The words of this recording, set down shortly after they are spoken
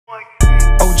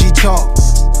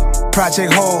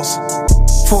Project halls,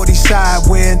 40 side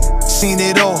wind, seen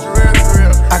it all.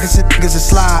 I can send niggas a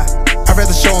slide. I'd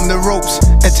rather show them the ropes.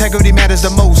 Integrity matters the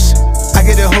most. I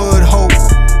get a hood hope.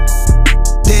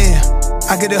 Damn,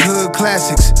 I get a hood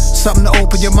classics. Something to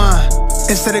open your mind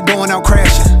instead of going out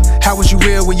crashing. How was you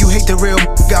real when you hate the real?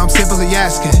 I'm simply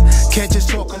asking. Can't just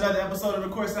talk. Another episode of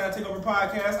the CourtSide TakeOver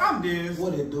podcast. I'm Diz.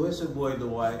 What it do? It's your boy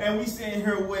Dwight. And we sitting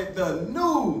here with the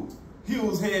new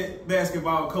Hughes head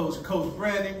basketball coach, Coach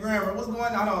Brandon Grammer. What's going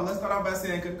on? Let's start off by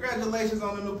saying congratulations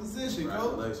on the new position,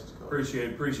 Coach.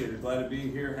 Appreciate it. Glad to be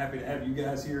here. Happy to have you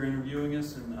guys here interviewing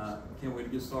us, and can't wait to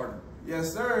get started.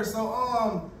 Yes, sir. So,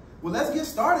 well, let's get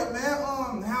started,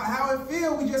 man. How it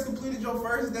feel? We just completed your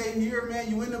first day here, man.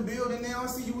 You in the building now. I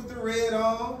see you with the red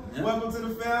on. Yep. Welcome to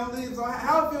the family. So,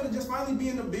 how it feel to just finally be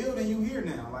in the building? You here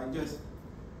now, like just.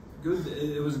 Good.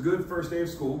 It was a good first day of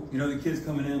school. You know, the kids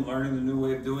coming in, learning the new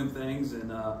way of doing things, and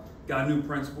got a new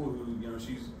principal who, you know,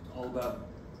 she's all about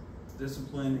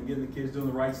discipline and getting the kids doing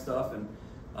the right stuff. And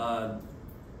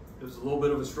it was a little bit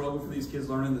of a struggle for these kids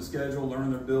learning the schedule, learning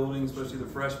their building, especially the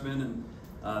freshmen and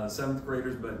the 7th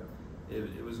graders. But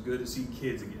it was good to see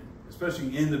kids again,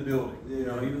 especially in the building. Yeah. You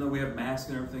know, even though we have masks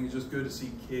and everything, it's just good to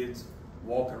see kids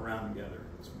walking around together.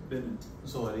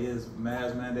 So it is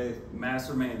mask mandated? Masks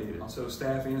are mandated. So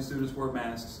staff and students wear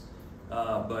masks,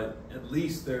 but at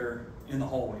least they're in the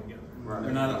hallway together. Right.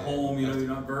 They're not at home, you know, you're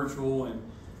not virtual, and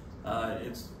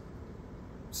it's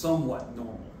somewhat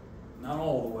normal. Not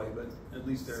all the way, but at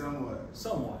least they're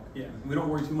somewhat, yeah. We don't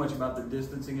worry too much about the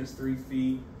distancing. It's 3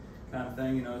 feet kind of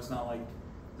thing. You know, it's not like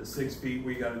the 6 feet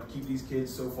where you got to keep these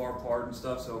kids so far apart and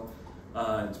stuff. So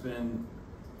it's been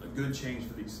a good change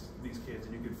for these kids,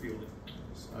 and you can feel it.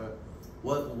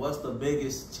 What's the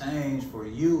biggest change for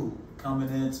you coming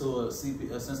into a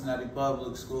Cincinnati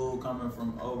public school, coming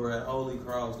from over at Holy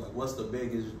Cross? Like, what's the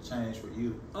biggest change for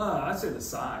you? I'd say the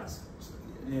size.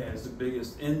 Yeah, it's the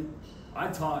biggest. And I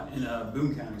taught in a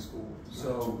Boone County school,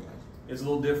 so it's a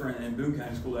little different. In Boone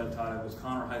County school that I taught at was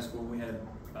Connor High School. We had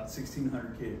about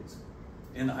 1,600 kids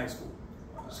in the high school.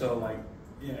 So, like,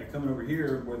 yeah, coming over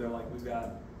here where they're like, we've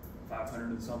got 500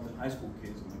 and something high school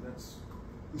kids. I'm like,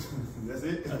 that's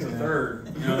it. That's a third.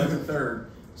 You know, that's a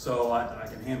third. So I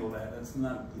can handle that. That's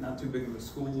not too big of a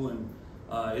school, and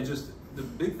it just the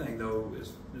big thing though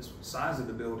is this size of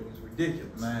the building is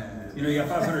ridiculous. Man, you know, you got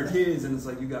 500 kids, and it's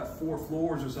like you got 4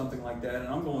 floors or something like that. And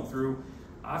I'm going through.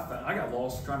 I got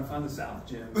lost trying to find the South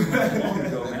Gym not too long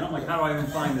ago, man. I'm like, how do I even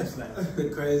find this thing? The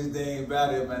crazy thing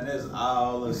about it, man, it's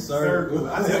all a circle.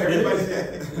 I tell everybody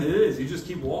that. It is. You just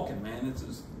keep walking, man. It's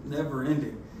just never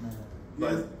ending.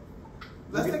 But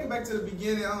let's take it back to the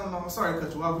beginning. I'm sorry to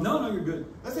cut you off. No, you're good.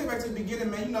 Let's take it back to the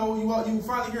beginning, man. You know, you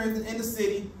finally here in the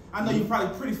city. I know you're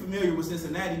probably pretty familiar with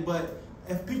Cincinnati, but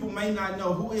if people may not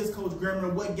know, who is Coach Grammer?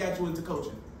 What got you into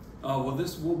coaching? Well,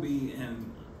 this will be,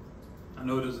 and I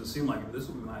know it doesn't seem like it, this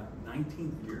will be my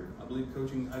 19th year, I believe,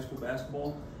 coaching high school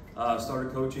basketball.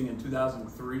 Started coaching in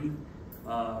 2003.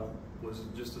 Was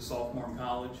just a sophomore in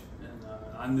college, and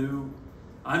I knew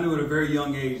at a very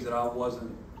young age that I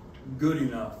wasn't good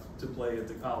enough to play at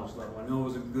the college level. I knew I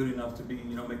wasn't good enough to be,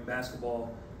 you know, make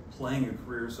basketball playing a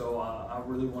career. So I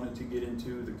really wanted to get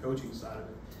into the coaching side of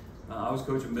it. I was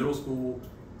coaching middle school,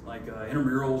 like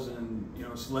intramurals and, you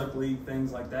know, select league,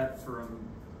 things like that from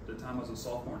the time I was a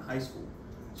sophomore in high school.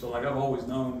 So like I've always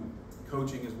known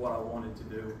coaching is what I wanted to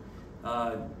do.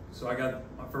 So I got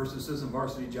my first assistant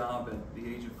varsity job at the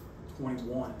age of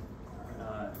 21.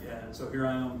 And so here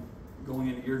I am going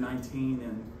into year 19,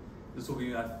 and this will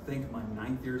be, I think, my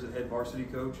 9th year as a head varsity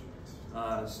coach.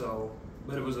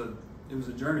 But it was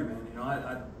a journey, man. You know,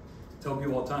 I tell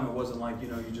people all the time, it wasn't like, you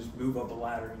know, you just move up a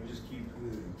ladder and you just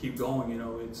keep going. You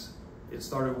know, it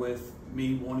started with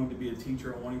me wanting to be a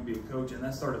teacher and wanting to be a coach, and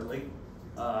that started late.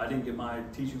 I didn't get my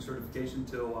teaching certification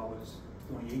until I was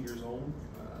 28 years old.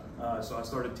 So I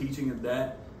started teaching at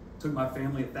that. Took my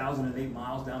family 1,008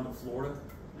 miles down to Florida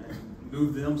and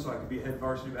moved them so I could be a head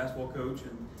varsity basketball coach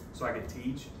and so I could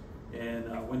teach.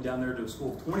 And went down there to a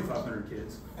school of 2,500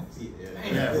 kids.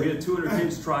 Yeah, we had 200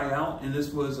 kids try out, and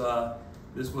this was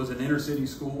an inner city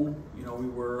school. You know, we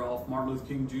were off Martin Luther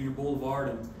King Jr. Boulevard,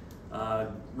 and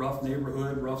rough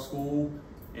neighborhood, rough school,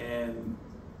 and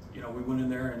you know, we went in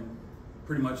there and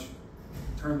pretty much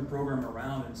turned the program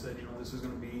around and said, you know, this is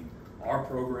going to be our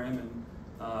program,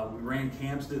 and we ran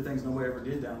camps, did things nobody ever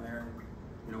did down there. And,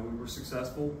 you know, we were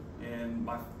successful, and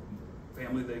my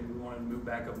family, we wanted to move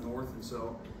back up north, and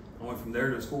so I went from there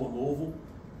to a school in Louisville,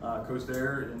 coached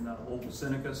there in Louisville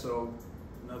Seneca, so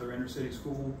another inner city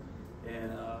school,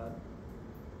 and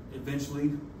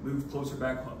eventually moved closer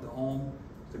back to home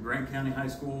to Grant County High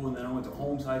School, and then I went to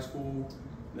Holmes High School,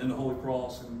 then to Holy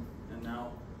Cross, and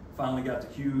finally got to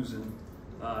Hughes, and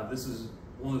this is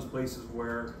one of those places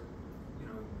where, you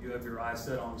know, you have your eyes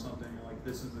set on something. You're like,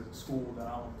 this is the school that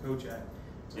I want to coach at.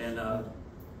 And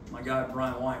my guy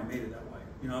Brian Wyatt made it that way.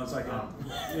 You know, it's like,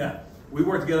 yeah. We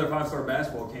worked together at 5-star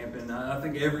basketball camp, and I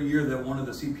think every year that one of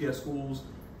the CPS schools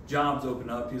jobs open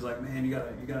up, he's like, man, you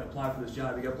gotta apply for this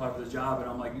job. You gotta apply for this job. And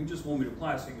I'm like, you just want me to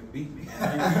apply so you can beat me?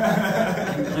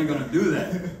 I ain't gonna do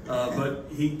that. But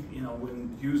he, you know,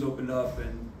 when Hughes opened up,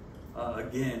 and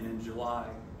again in July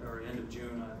or end of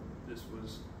June,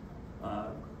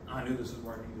 I knew this is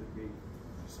where I needed to be.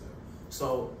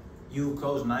 So you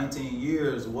coached 19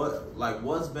 years.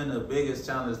 What's been the biggest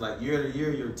challenge? Like year to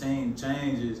year, your team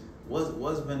changes.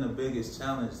 What's been the biggest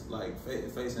challenge, like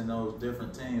facing those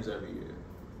different teams every year?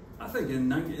 I think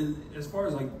as far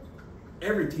as like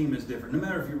every team is different. No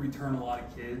matter if you return a lot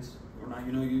of kids or not,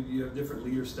 you know, you have different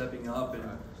leaders stepping up.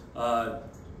 And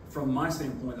from my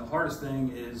standpoint, the hardest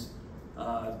thing is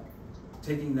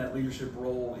taking that leadership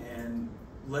role and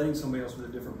letting somebody else with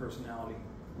a different personality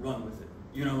run with it.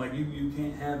 You know, like you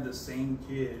can't have the same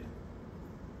kid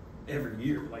every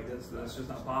year. Like that's just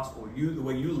not possible. The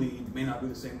way you lead may not be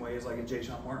the same way as like a Jay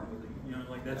Sean Martin would lead. You know,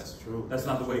 like that's true. That's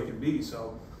not the way it can be.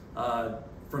 So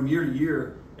from year to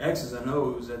year, X's and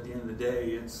O's, at the end of the day,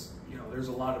 it's, you know, there's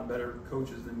a lot of better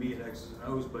coaches than me at X's and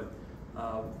O's, but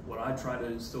what I try to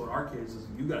instill in our kids is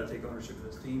you got to take ownership of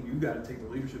this team. You got to take the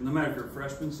leadership. No matter if you're a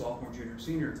freshman, sophomore, junior,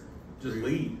 senior, just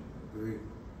lead. Agreed.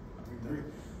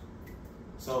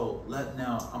 So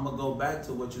now I'm gonna go back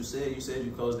to what you said. You said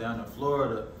you coached down in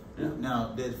Florida. Yeah.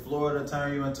 Now, did Florida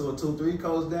turn you into a 2-3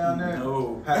 coach down there?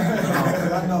 No.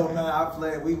 I know,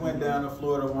 man. We went down to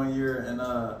Florida one year, and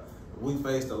we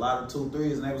faced a lot of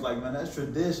 2-3s, and they was like, man, that's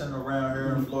tradition around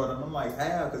here in Florida. And I'm like,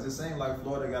 how? Because it seemed like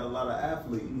Florida got a lot of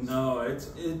athletes. No,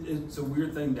 it's a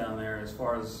weird thing down there as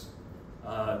far as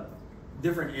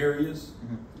different areas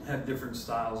have different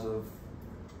styles of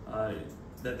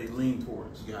that they lean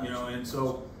towards. Gotcha. You know, and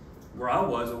so where I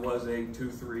was, it was a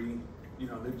 2-3. You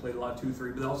know, they played a lot of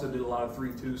 2-3, but they also did a lot of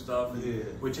 3-2 stuff.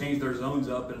 And would change their zones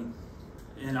up,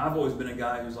 and I've always been a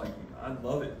guy who's like, I'd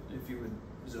love it if you would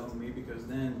zone me, because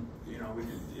then, you know,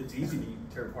 it's easy to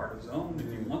tear apart a zone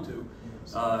if you want to.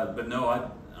 But no,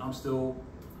 I'm still,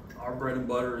 our bread and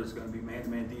butter is going to be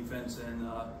man-to-man defense, and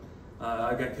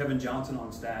I got Kevin Johnson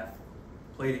on staff,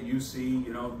 played at UC,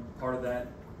 you know, part of that,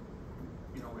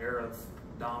 you know, era of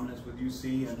dominance with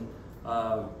UC, and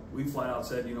we flat out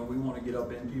said, you know, we want to get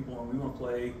up in people, and we want to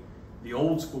play the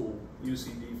old school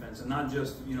UC defense, and not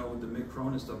just, you know, with the Mick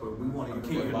Cronin stuff, but we want to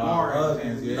keep it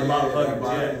Huggins.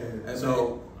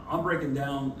 So I'm breaking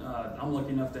down. I'm lucky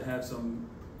enough to have some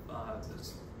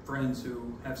friends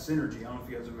who have Synergy. I don't know if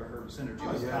you guys have ever heard of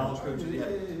Synergy. College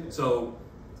coaches. So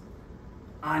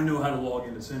I know how to log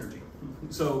into Synergy.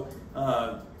 So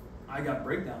I got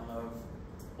breakdown of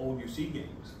old UC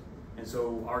games. And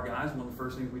so our guys, one of the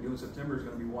first things we do in September is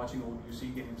going to be watching old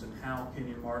UC games and how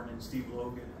Kenyon Martin and Steve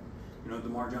Logan, you know,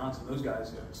 DeMar Johnson, those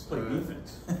guys play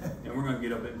defense. And we're going to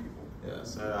get up in people.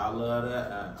 Yes, sir. I love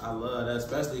that. I love that,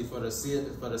 especially for the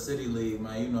city league,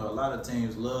 man. You know, a lot of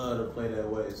teams love to play that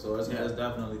way, so it's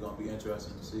definitely going to be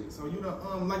interesting to see. So you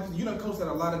done coached at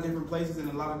a lot of different places and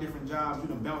a lot of different jobs. You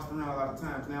done bounced around a lot of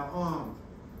times. Now,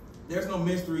 there's no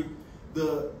mystery.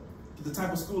 The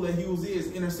type of school that Hughes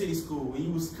is inner city school.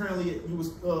 You was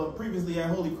previously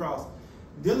at Holy Cross.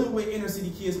 Dealing with inner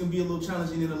city kids can be a little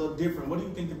challenging and a little different. What do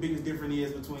you think the biggest difference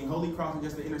is between Holy Cross and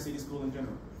just the inner city school in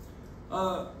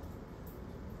general?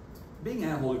 Being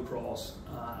at Holy Cross,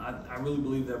 I really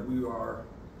believe that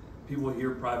people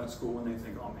hear private school and they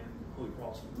think, oh man, Holy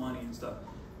Cross with money and stuff.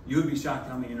 You would be shocked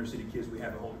how many inner city kids we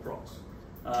have at Holy Cross.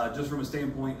 Just from a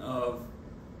standpoint of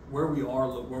where we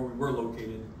were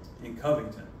located in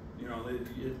Covington. You know,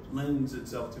 it lends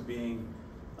itself to being,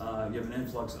 you have an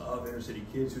influx of inner city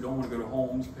kids who don't want to go to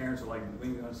homes. Parents are like, we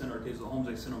ain't going to send our kids to homes,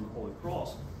 they send them to Holy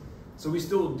Cross. So we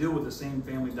still deal with the same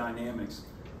family dynamics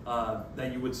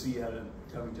that you would see at a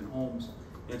Covington Homes.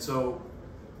 And so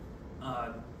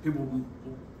people will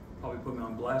probably put me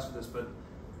on blast with this, but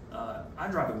I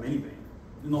drive a minivan.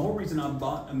 And the whole reason I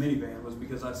bought a minivan was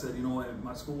because I said, you know what,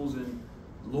 my school's in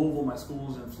Louisville, my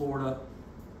school's in Florida.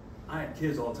 I had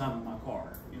kids all the time in my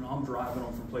car. You know, I'm driving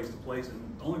them from place to place,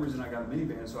 and the only reason I got a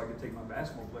minivan is so I could take my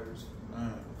basketball players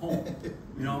home.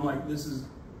 You know, I'm like, it has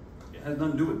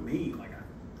nothing to do with me. Like,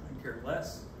 I care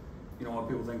less. You know, what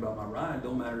people think about my ride, it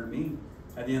don't matter to me.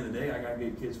 At the end of the day, I got to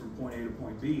get kids from point A to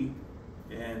point B,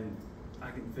 and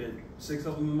I can fit 6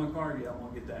 of them in my car. Yeah, I'm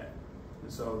gonna get that.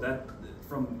 And so that,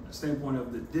 from a standpoint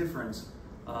of the difference,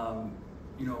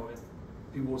 you know,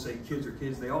 people will say kids are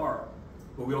kids, they are,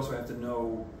 but we also have to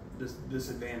know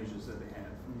disadvantages that they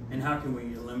have, and how can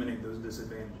we eliminate those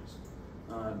disadvantages?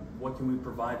 What can we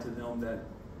provide to them that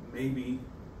maybe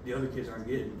the other kids aren't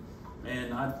getting?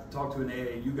 And I talked to an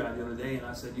AAU guy the other day, and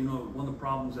I said, you know, one of the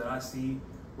problems that I see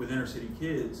with inner city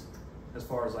kids, as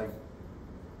far as like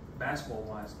basketball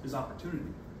wise, is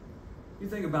opportunity. You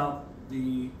think about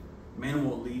the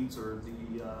Manimal elites or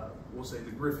the we'll say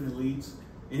the Griffin elites,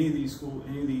 any of these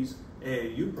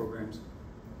AAU programs,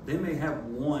 they may have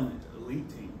one elite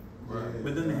team, Right.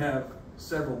 but then they have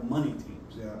several money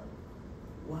teams. Yeah.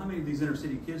 Well, how many of these inner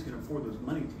city kids can afford those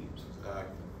money teams?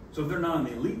 Exactly. So if they're not on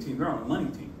the elite team, they're on the money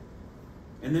team.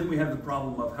 And then we have the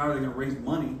problem of how are they going to raise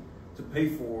money to pay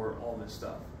for all this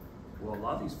stuff? Well, a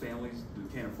lot of these families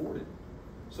can't afford it.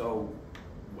 So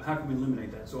how can we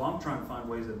eliminate that? So I'm trying to find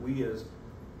ways that we as,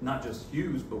 not just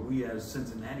Hughes, but we as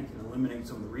Cincinnati can eliminate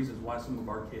some of the reasons why some of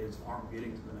our kids aren't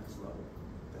getting to the next level.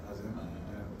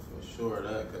 For sure,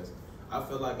 because I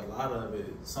feel like a lot of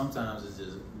it sometimes is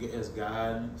just as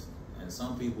guidance, and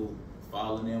some people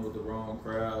falling in with the wrong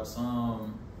crowd,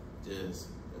 some just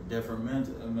a different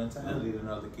mentality than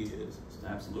other kids.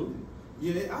 Absolutely.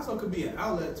 Yeah, it also could be an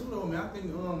outlet too, though, man. I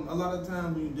think a lot of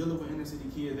times when you're dealing with inner city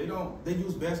kids, they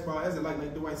use basketball as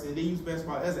like Dwight said, they use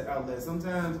basketball as an outlet.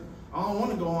 Sometimes I don't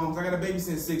want to go home because I got to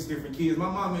babysit 6 different kids. My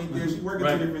mom ain't there; she working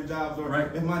 2 different jobs. Or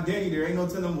if my daddy there, ain't no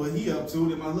telling what he up to.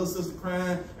 Then my little sister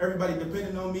crying, everybody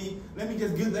depending on me. Let me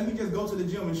just go to the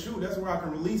gym and shoot. That's where I can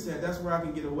release at. That's where I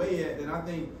can get away at. And I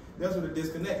think that's where the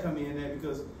disconnect come in at,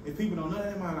 because if people don't know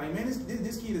that, they might like, man,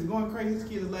 this kid is going crazy. This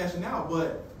kid is lashing out,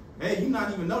 but hey, you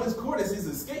not even know this court is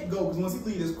his scapegoat, because once he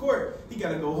leave this court, he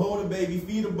got to go hold a baby,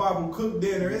 feed a bottle, cook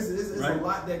dinner. It's a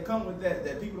lot that come with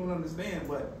that people don't understand,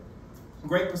 but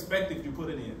great perspective you put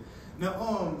it in.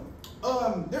 Now,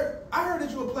 I heard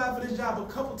that you applied for this job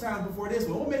a couple times before this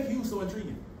one. What makes you so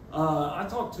intriguing? I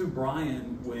talked to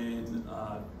Brian when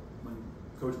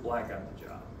Coach Black got the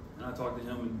job, and I talked to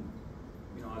him,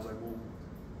 and I was like, well,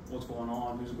 what's going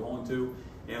on? Who's it going to?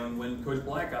 And when Coach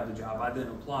Black got the job, I didn't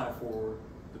apply for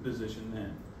the position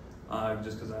then,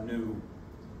 just because I knew,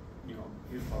 he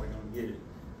was probably going to get it.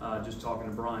 Just talking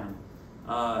to Brian,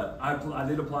 I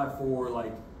did apply for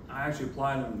I actually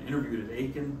applied and interviewed at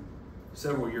Aiken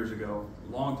several years ago,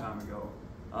 a long time ago.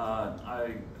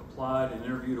 I applied and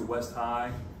interviewed at West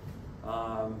High.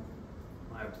 I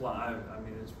applied. I'm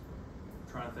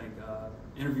trying to think.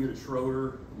 Interviewed at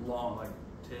Schroeder, like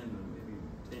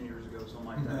 10 years ago, something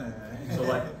like that. So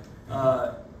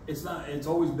it's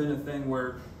always been a thing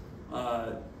where,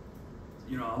 I'm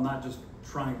not just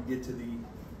trying to get to the,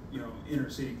 inner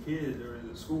city kid or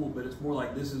the school, but it's more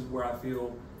like this is where I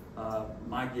feel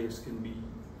my gifts can be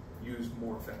used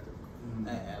more effectively.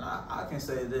 And I can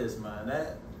say this, man,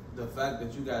 that the fact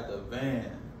that you got the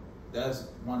van, that's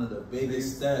one of the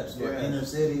biggest steps for inner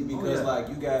city, because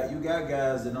you got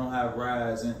guys that don't have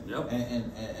rides and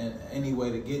any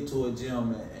way to get to a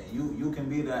gym, and you can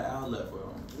be that outlet for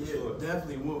them. Yeah, sure.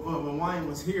 Definitely. When Wayne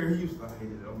was here, he used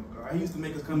to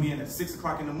make us come in at 6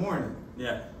 o'clock in the morning.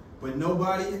 Yeah. But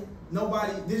nobody.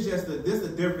 This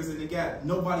the difference in the gap.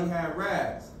 Nobody had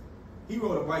rides. He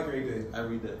rode a bike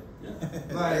Every day. Yeah.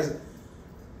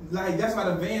 Like that's why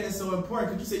the van is so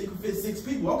important, because you said you can fit 6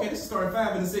 people. Okay, this is starting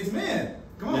 5 and 6 men.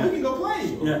 Come on, we can go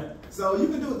play. Yeah. So you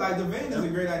can do it. Like the van is a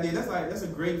great idea. That's a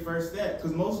great first step,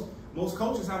 because most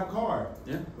coaches have a car.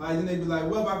 Yeah. Like then they be like,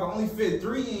 well, if I can only fit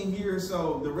 3 in here,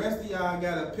 so the rest of y'all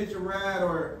got to pitch a ride,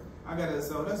 or I gotta.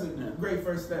 So that's a great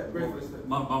first step. Great first step.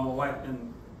 My wife,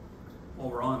 and while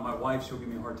we're on it, my wife, she'll give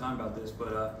me a hard time about this,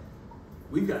 but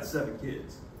we've got 7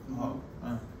 kids. Oh,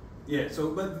 yeah, so,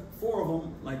 but 4 of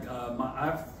them, I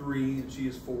have 3 and she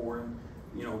is 4, and,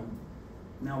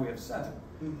 now we have 7.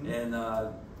 And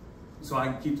so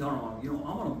I keep telling her, I'm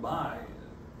going to buy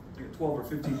a 12 or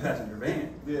 15 passenger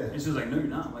van. And she's like, no, you're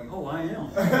not. I'm like, oh, I am.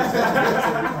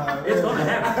 It's going to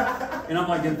happen. And I'm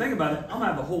like, and think about it, I'm going to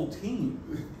have the whole team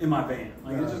in my van.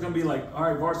 It's just going to be like, all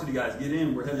right, varsity guys, get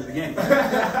in, we're headed to the game.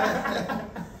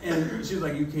 And she's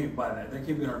like, you can't buy that. That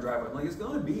can't be in our driveway. I'm like, it's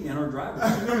going to be in our driveway.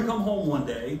 She's going to come home one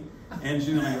day, and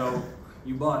she's going to go,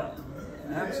 you bought it.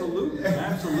 Absolutely,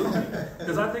 absolutely.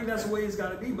 Because I think that's the way it's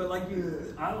got to be. But I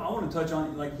want to touch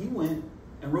on, he went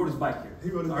and rode his bike here.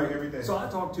 He rode his bike every day. So I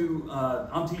talked to,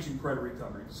 I'm teaching credit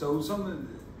recovery. So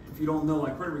if you don't know,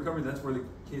 credit recovery, that's where the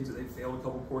kids, they failed a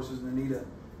couple courses and they need to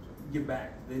get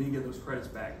back. They need to get those credits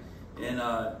back. And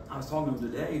I was talking to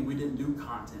him today, we didn't do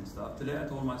content stuff. Today I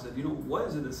told him, I said, what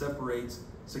is it that separates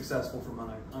successful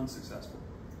from unsuccessful?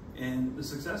 And the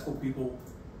successful people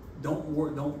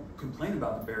don't complain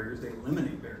about the barriers, they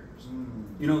eliminate barriers.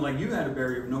 You had a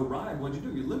barrier of no ride, what'd you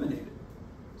do? You eliminated it.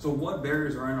 So what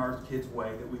barriers are in our kids'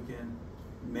 way that we can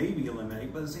maybe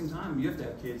eliminate, but at the same time, you have to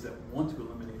have kids that want to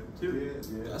eliminate them too.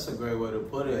 Yeah. That's a great way to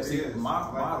put it. See, my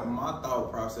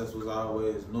thought process was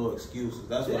always no excuses.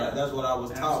 That's what I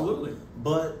was taught. Absolutely.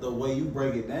 But the way you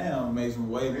break it down makes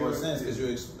way more sense because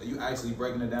you actually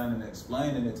breaking it down and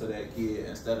explaining it to that kid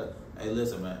instead of, hey,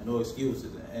 listen, man, no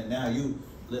excuses. And now you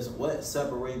listen. What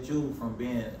separates you from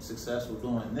being successful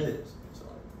doing this? So,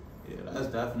 yeah, that's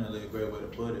definitely a great way to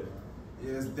put it, man.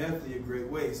 Yeah, it's definitely a great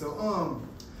way. So,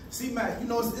 C-Mac, you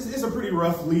know, it's a pretty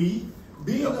rough league.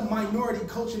 Being a minority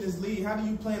coach in this league, how do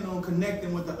you plan on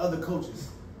connecting with the other coaches?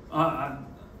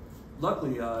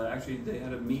 Luckily, actually, they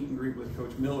had a meet and greet with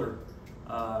Coach Miller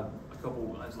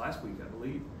last week, I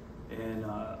believe, and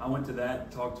I went to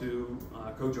that, talked to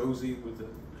Coach Ozzie with the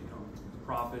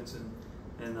Prophets,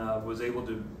 and was able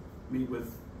to meet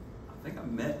with. I think I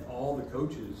met all the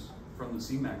coaches from the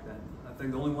CMAC then. I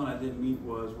think the only one I didn't meet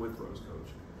was Withrow's coach.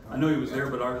 I know he was there,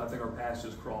 but I think our paths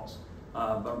just crossed.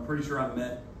 But I'm pretty sure I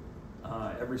met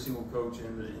every single coach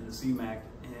in the CMAC,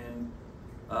 and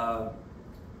I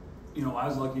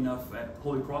was lucky enough at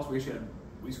Holy Cross.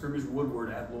 We scrimmaged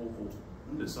Woodward at Louisville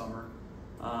this summer.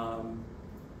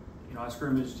 I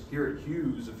scrimmaged here at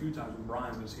Hughes a few times when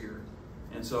Brian was here,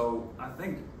 and so I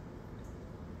think,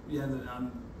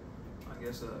 I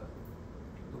guess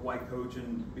the white coach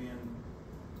and being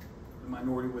the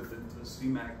minority with the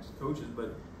CMAC coaches,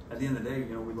 but at the end of the day,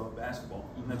 we love basketball,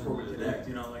 and that's where we connect.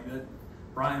 Like that.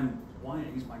 Brian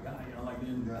Wyant, he's my guy.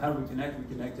 How do we connect? We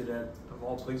connected at, of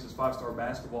all places, 5-star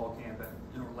basketball camp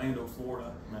in Orlando,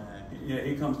 Florida. Man. Yeah,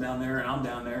 he comes down there, and I'm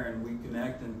down there, and we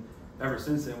connect. And ever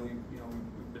since then,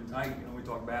 we've been tight. We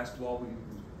talk basketball. We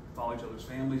follow each other's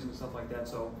families and stuff like that.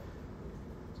 So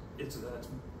that's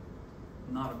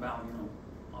not about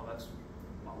that's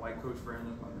my white coach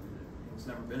friend. It's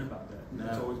never been about that. No.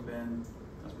 It's always been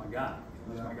that's my guy.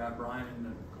 That's my guy Brian,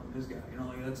 and I'm his guy.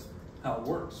 That's how it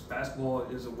works. Basketball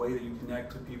is a way that you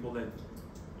connect to people that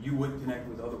you wouldn't connect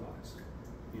with otherwise.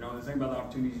 The thing about the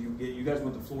opportunities you get, you guys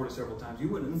went to Florida several times. You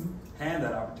wouldn't have had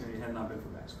that opportunity had it not been for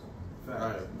basketball.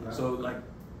 Right. Yeah. So,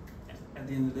 at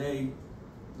the end of the day,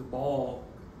 the ball,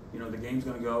 the game's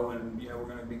going to go, and we're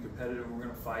going to be competitive. We're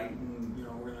going to fight, and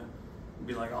we're going to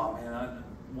be like, oh man,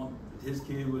 his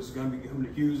kid was going to be coming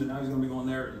to Hughes, and now he's going to be going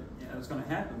there. Yeah, it's going to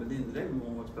happen. But at the end of the day, we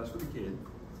want what's best for the kid,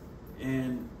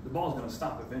 and the ball's going to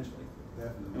stop eventually.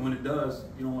 Definitely. And when it does,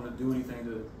 you don't want to do anything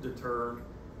to deter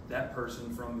that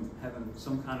person from having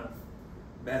some kind of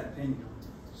bad opinion on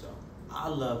it. So I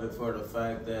love it for the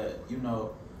fact that,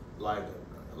 like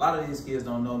a lot of these kids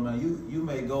don't know, man, you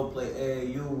may go play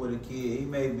AAU with a kid, he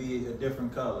may be a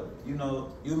different color. You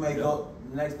may go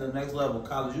the next level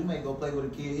college, you may go play with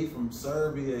a kid, he from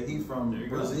Serbia, he from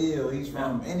Brazil, he's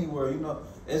from anywhere,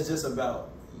 It's just about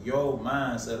your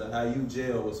mindset of how you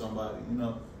gel with somebody,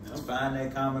 Just find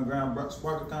that common ground,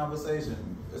 spark a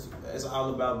conversation. It's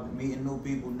all about meeting new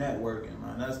people, networking,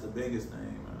 man. That's the biggest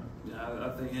thing, man. Yeah, I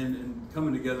think, and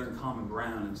coming together in common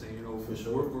ground and saying, For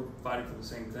sure. we're fighting for the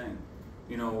same thing.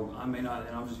 I may not,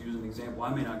 and I'm just using an example,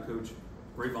 I may not coach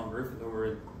Rayvon Griffith over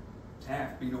at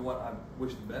Taft, but you know what? I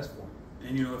wish the best for him.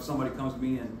 And if somebody comes to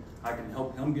me and I can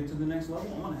help him get to the next level,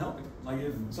 I'm going to help him. Like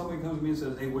if somebody comes to me and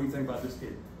says, hey, what do you think about this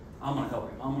kid? I'm going to help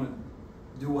him. I'm going to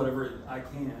do whatever I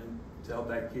can to help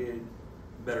that kid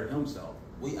better himself.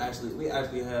 We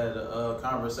actually had a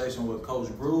conversation with Coach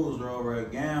Bruiser over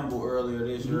at Gamble earlier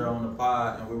this year on the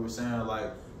pod, and we were saying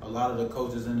like a lot of the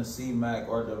coaches in the CMAC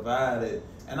are divided,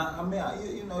 and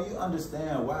you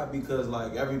understand why, because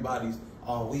like everybody's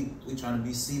we trying to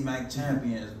be CMAC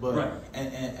champions, but right.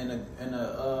 and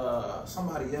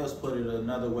somebody else put it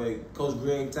another way. Coach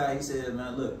Greg Ty, he said,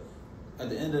 man, look, at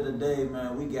the end of the day,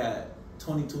 man, we got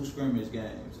 22 scrimmage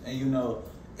games, and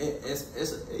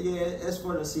it's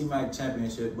for the CMAC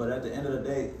championship, but at the end of the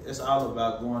day, it's all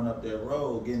about going up that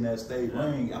road, getting that state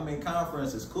ring.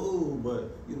 Conference is cool,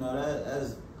 but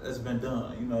that's been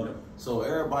done, So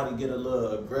everybody get a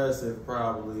little aggressive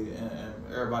probably, and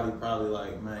everybody probably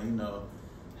like, man,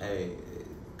 hey,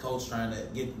 coach trying to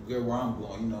get where I'm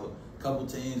going, couple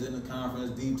teams in the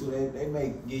conference D2, they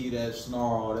may give you that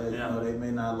snarl, they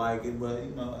may not like it, but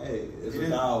hey, it's a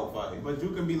dog fight. But you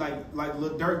can be like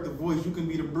Lil Durk, the voice. You can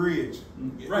be the bridge.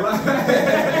 Right.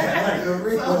 Lil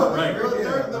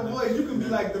Durk, the voice. You can be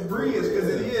like the bridge, because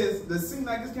it seems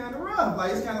like it's kind of rough.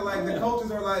 Like it's kind of like the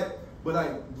coaches are like, but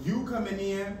like you coming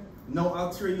in, no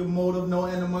ulterior motive, no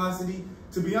animosity.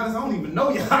 To be honest, I don't even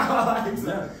know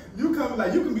y'all. You come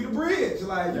like you can be the bridge.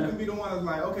 Like you can be the one that's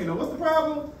like, okay, now what's the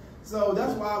problem? So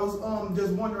that's why I was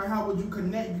just wondering how would you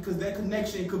connect, because that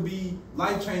connection could be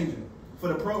life changing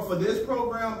for this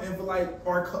program and for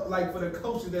for the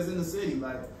coaches that's in the city.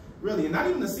 Like Really, and not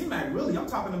even the CMAC, really. I'm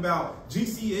talking about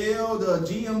GCL, the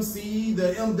GMC,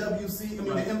 the MWC, the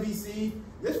MVC.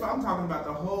 I'm talking about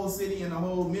the whole city and the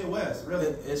whole Midwest, really.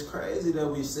 It's crazy that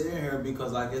we sit here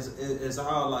because like it's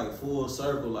all like full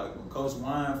circle. Like when Coach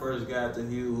Wine first got to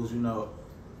Hughes, you know,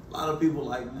 a lot of people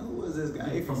like, man, who is this guy?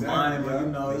 He from Wine, but you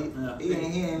know, he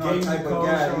ain't no type of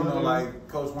guy. You know, like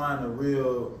Coach Wine, a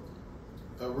real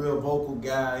vocal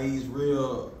guy. He's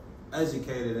real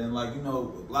educated, and like, you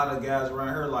know, a lot of guys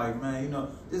around here like, man, you know,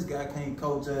 this guy can't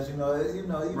coach us. You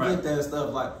get that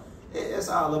stuff. Like, it's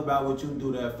all about what you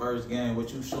do that first game,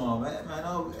 what you show them. Man,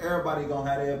 everybody gonna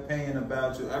have their opinion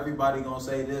about you. Everybody gonna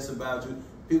say this about you.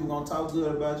 People gonna talk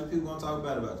good about you. People gonna talk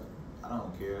bad about you. I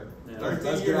don't care. Yeah.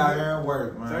 Let's get out here and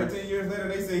work, man. 13 years later,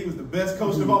 they say he was the best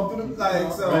coach of all through the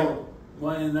like. So,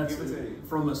 well, and that's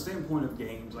from a standpoint of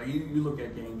games. Like you look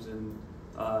at games, and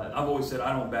I've always said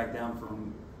I don't back down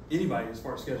from anybody as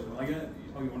far as scheduling. Like,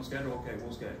 oh, you want to schedule? Okay,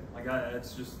 we'll schedule. Like,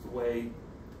 that's just the way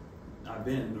I've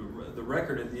been. The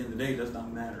record at the end of the day does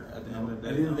not matter. At the end of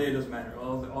the day, it doesn't matter.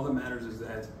 All that matters is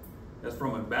that's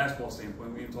from a basketball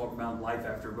standpoint. We can talk about life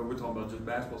after, but we're talking about just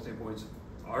basketball standpoints.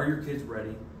 Are your kids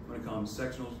ready when it comes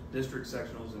sectionals, district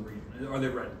sectionals, and regional? Are they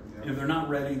ready? Yeah. And if they're not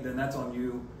ready, then that's on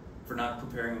you for not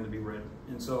preparing them to be ready.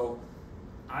 And so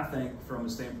I think from a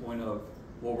standpoint of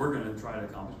what we're going to try to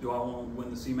accomplish, do I want to win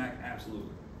the CMAC?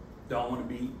 Absolutely. Do I want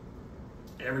to beat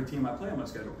every team I play on my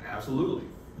schedule? Absolutely.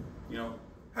 You know.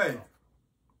 Hey,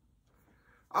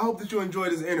 I hope that you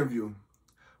enjoyed this interview.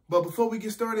 But before we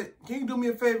get started, can you do me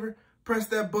a favor? Press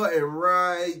that button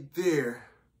right there.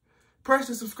 Press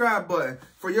the subscribe button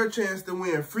for your chance to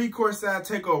win free CourtSide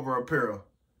TakeOver apparel.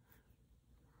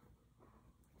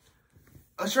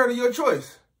 A shirt of your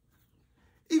choice.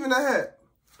 Even a hat.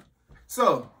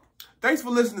 So, thanks for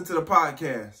listening to the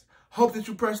podcast. Hope that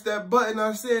you press that button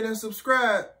I said and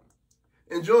subscribe.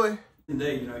 Enjoy.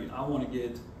 Today, you know, I want to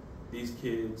get these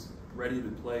kids ready to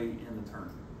play in the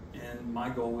tournament. And my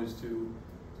goal is to,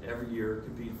 every year,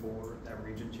 compete for that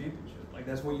region championship. Like,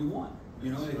 that's what you want.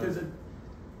 You know,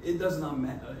 it does not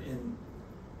matter. And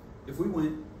if we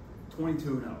went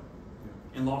 22-0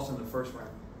 and lost in the first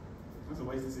round, that's a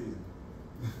wasted season.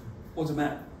 What's it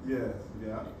matter? Yes,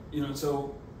 yeah. You know,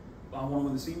 so I want to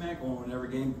win the CMAC, I want to win every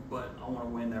game, but I want to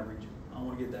win that region. I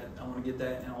want to get that. I want to get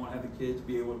that, and I want to have the kids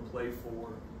be able to play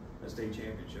for a state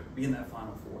championship, be in that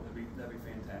Final Four. That'd be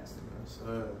fantastic.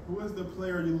 Who is the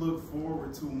player you look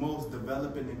forward to most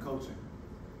developing and coaching?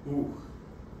 Ooh.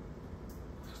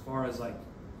 As far as like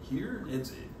here,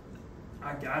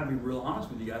 I gotta be real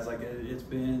honest with you guys. Like, it's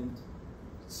been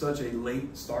such a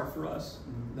late start for us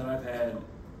that I've had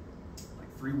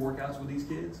like 3 workouts with these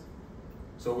kids.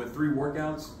 So with 3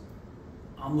 workouts,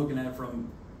 I'm looking at I've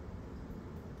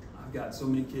got so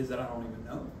many kids that I don't even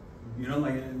know. You know,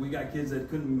 like we got kids that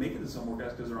couldn't make it to some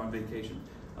workouts because they're on vacation.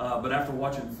 But after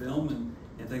watching film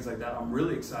and things like that, I'm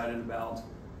really excited about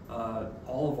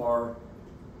all of our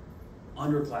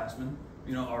underclassmen,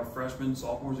 you know, our freshmen,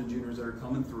 sophomores, and juniors that are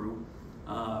coming through.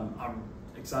 I'm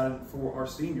excited for our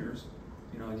seniors.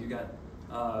 You know,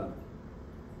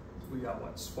 we got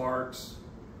what, Sparks,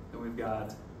 and we've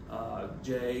got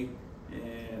Jay,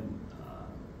 and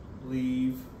I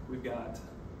believe we've got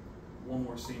one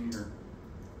more senior,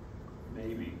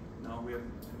 maybe. No,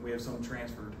 we have some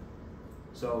transferred.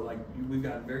 So like we've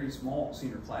got a very small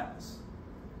senior class,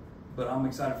 but I'm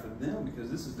excited for them because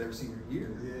this is their senior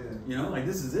year. Yeah. You know, like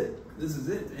this is it. This is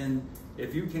it. And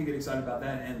if you can get excited about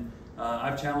that, and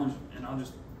I've challenged, and I'll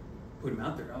just put him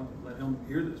out there. I'll let him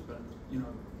hear this, but you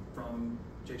know, from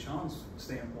Jay Sean's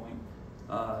standpoint,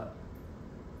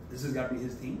 this has got to be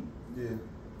his team. Yeah.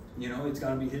 You know, it's got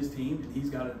to be his team, and he's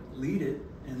got to lead it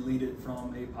and lead it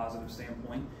from a positive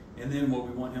standpoint. And then what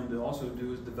we want him to also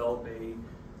do is develop a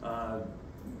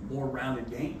more rounded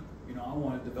game. You know, I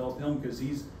want to develop him because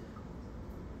he's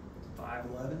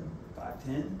 5'11",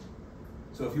 5'10".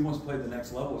 So if he wants to play the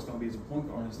next level, it's going to be as a point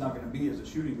guard. It's not going to be as a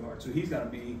shooting guard. So he's got to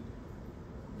be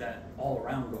that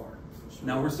all-around guard. Sure.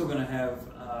 Now we're still going to have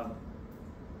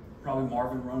probably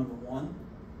Marvin running the 1,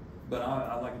 but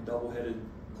I like a double-headed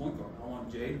point guard. I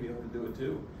want Jay to be able to do it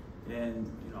too.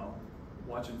 And you know,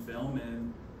 watching film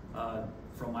and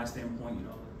from my standpoint, you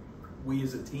know, we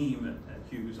as a team at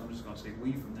Hughes, I'm just going to say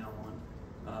we from now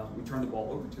on, we turn the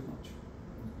ball over too much.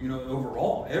 You know,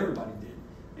 overall, everybody did.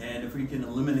 And if we can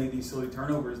eliminate these silly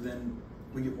turnovers, then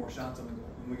we get more shots on the goal.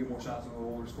 When we get more shots on the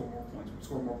goal, we score more points. When we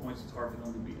score more points, it's hard for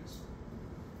them to beat us.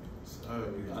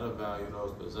 So you got to value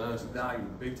those possessions. Value,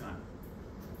 big time.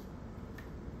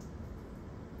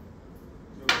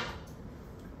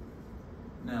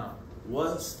 Now,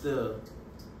 what's the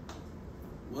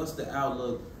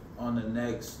outlook on the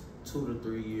next 2 to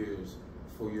 3 years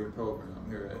for your program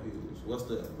here at Hughes?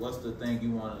 What's the thing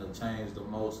you wanted to change the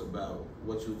most about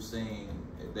what you've seen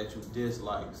that you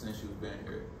dislike since you've been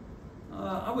here?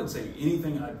 I wouldn't say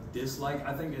anything I dislike.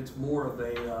 I think it's more of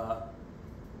a,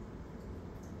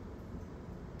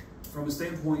 from a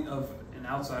standpoint of an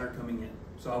outsider coming in.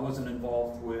 So I wasn't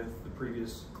involved with the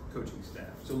previous coaching staff.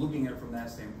 So looking at it from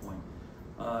that standpoint,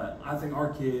 I think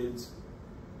our kids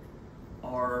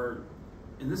are,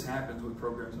 and this happens with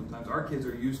programs sometimes, our kids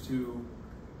are used to,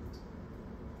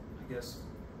 I guess,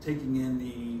 taking in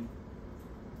the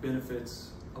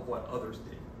benefits of what others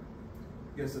did.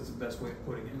 I guess that's the best way of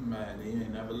putting it. Man, you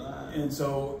ain't never lied. And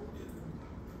so,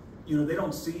 you know, they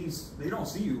don't see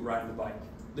you riding the bike.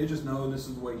 They just know this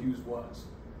is the way Hughes was.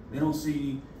 They don't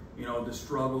see, you know, the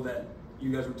struggle that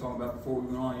you guys were talking about before we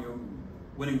went on, you know,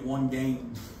 winning one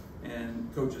game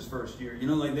and coach's first year. You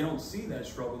know, like they don't see that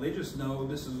struggle. They just know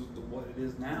this is what it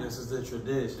is now. This is the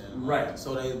tradition. Right.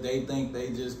 So they think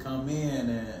they just come in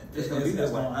and it's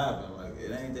gonna happen. Like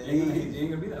it ain't that It easy.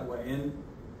 ain't gonna be that way. And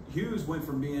Hughes went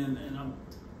from being, and I'm,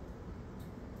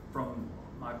 from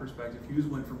my perspective, Hughes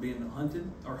went from being the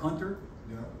hunter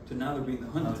to now they're being the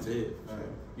hunted. That's it. Right.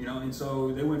 You know, and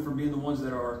so they went from being the ones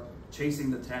that are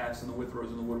chasing the Tafts and the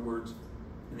Withrows and the Woodwards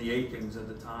and the Aikens at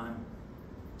the time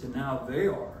to now they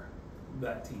are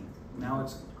that team. Now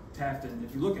it's Taft and,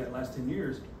 if you look at it, last 10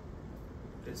 years,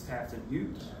 it's Taft and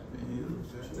Hughes.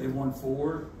 They won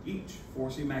 4 each,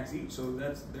 4 C-Max each. So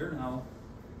they're now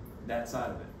that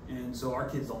side of it. And so our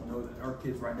kids don't know that. Our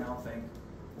kids right now think,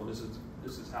 well, this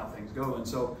is how things go. And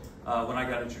so when I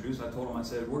got introduced, I told them, I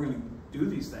said, we're going to do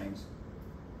these things,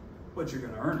 but you're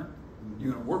going to earn it.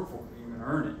 You're going to work for it. You're going to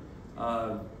earn it.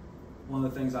 One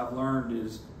of the things I've learned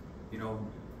is, you know,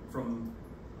 from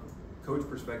a coach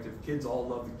perspective, kids all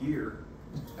love the gear.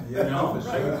 Yeah, you know, for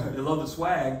right? sure. They love the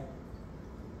swag,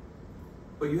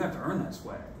 but you have to earn that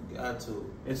swag. You got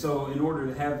to. And so in order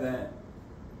to have that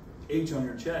H on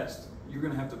your chest, you're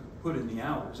going to have to put in the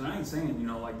hours. And I ain't saying, you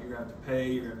know, like you're going to have to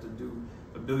pay, you're going to have to do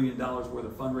 $1 billion worth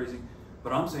of fundraising.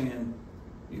 But I'm saying,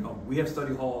 you know, we have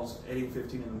study halls at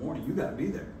 8:15 in the morning. You got to be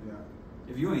there. Yeah.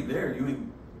 If you ain't there, you ain't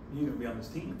going to be on this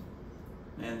team.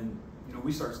 And, you know,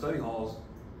 we start study halls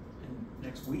and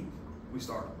next week we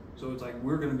start them. So it's like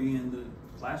we're going to be in the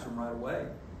classroom right away.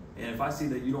 And if I see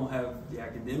that you don't have the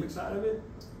academic side of it,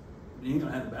 you ain't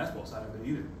going to have the basketball side of it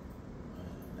either.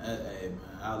 Hey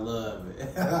man, I love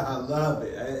it. I love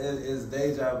it. It's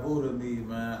deja vu to me,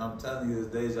 man. I'm telling you, it's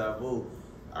deja vu.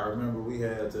 I remember we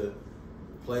had to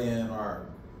play in our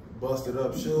busted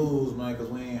up shoes, man, because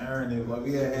we ain't earned it. Like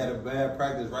we had a bad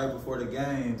practice right before the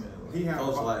game. And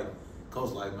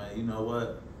coach like, man, you know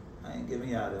what? I ain't getting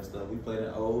me out of that stuff. We played in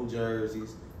old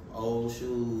jerseys, old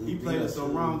shoes. He played it so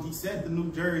wrong. He set the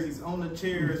new jerseys on the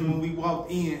chairs when we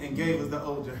walked in and gave us the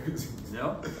old jerseys.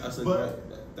 Yep.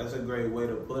 That's a great way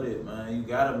to put it, man. You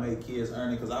gotta make kids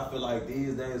earn it, because I feel like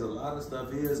these days a lot of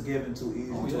stuff is given too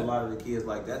easy to a lot of the kids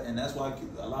like that, and that's why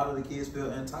a lot of the kids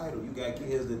feel entitled. You got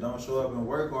kids that don't show up and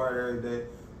work hard every day,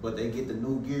 but they get the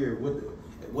new gear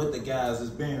with the guys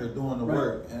that's been here doing the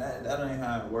work, and that ain't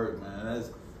how it works, man.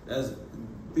 That's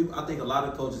people. I think a lot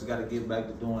of coaches got to get back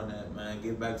to doing that, man.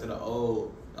 Get back to the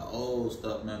old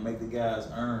stuff, man. Make the guys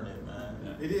earn it, man.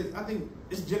 Yeah. It is. I think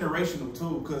it's generational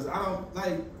too, because I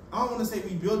don't want to say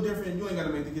we build different. You ain't got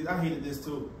to make the kids. I hated this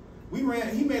too. He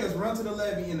made us run to the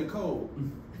levee in the cold.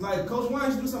 Like Coach Wine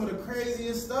used to do some of the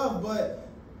craziest stuff, but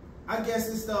I guess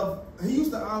this stuff. He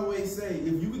used to always say,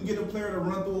 if you can get a player to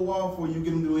run through a wall for you,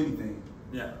 get him to do anything.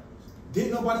 Yeah.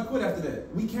 Didn't nobody quit after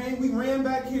that. We ran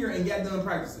back here and got done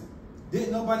practicing.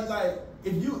 Didn't nobody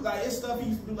it's stuff he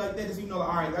used to do like that. Is, you know, like,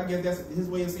 all right, I guess that's his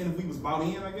way of saying if we was bought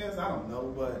in. I guess I don't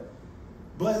know, but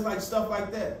it's like stuff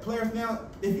like that. Players now,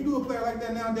 if you do a player like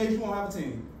that nowadays, you won't have a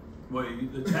team. Well,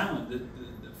 the challenge,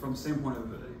 from the standpoint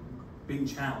of being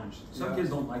challenged, some kids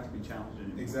don't like to be challenged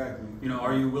anymore. Exactly. You know,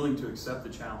 are you willing to accept the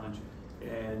challenge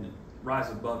and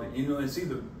rise above it? You know, and see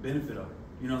the benefit of it.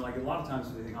 You know, like a lot of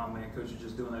times they think, oh man, coach is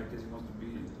just doing that because he wants to be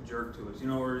a jerk to us. You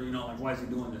know, or, you know, like, why is he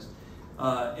doing this?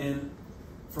 And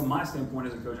from my standpoint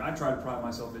as a coach, I try to pride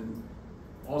myself in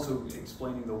also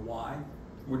explaining the why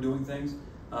we're doing things.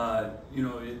 You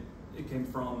know, it came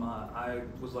from, I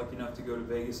was lucky enough to go to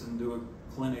Vegas and do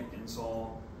a clinic and saw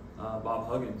Bob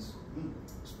Huggins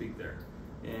speak there.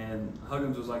 And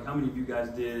Huggins was like, how many of you guys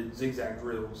did zigzag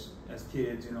drills as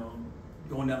kids, you know,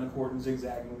 going down the court and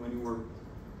zigzagging when you were,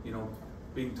 you know,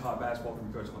 being taught basketball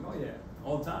from your coach? I'm like, oh yeah,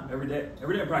 all the time, every day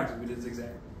at practice we did zigzag.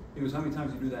 He goes, how many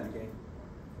times do you do that in a game?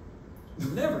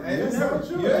 Never.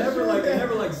 You're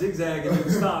never like zigzag and then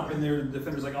stop and their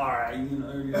defender's like, all right, you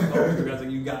know, your guys like,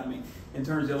 you got me, and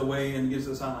turns the other way and gets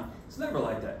to the sideline. It's never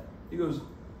like that. He goes,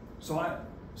 So I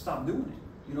stopped doing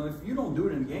it. You know, if you don't do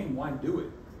it in a game, why do it?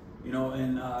 You know,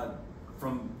 and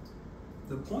from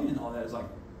the point in all that is like,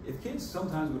 if kids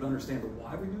sometimes would understand the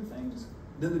why we do things,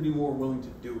 then they'd be more willing to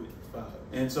do it. Right.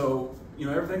 And so, you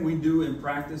know, everything we do in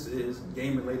practice is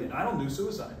game related. I don't do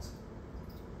suicides.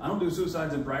 I don't do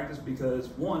suicides in practice because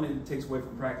one, it takes away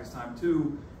from practice time.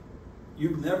 Two,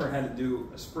 you've never had to do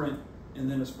a sprint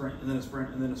and then a sprint and then a sprint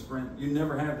and then a sprint. You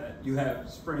never have that. You have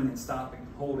sprinting and stopping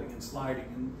and holding and sliding.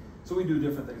 And so we do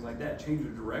different things like that, change the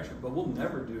direction, but we'll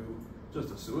never do just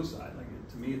a suicide. Like,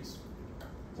 to me, it's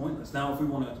pointless. Now, if we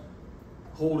want to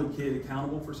hold a kid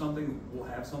accountable for something, we'll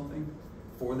have something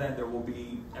for that. There will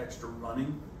be extra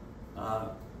running,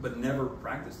 but never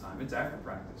practice time. It's after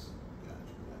practice.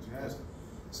 Gotcha.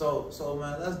 So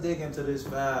man, let's dig into this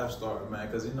 5-star, man,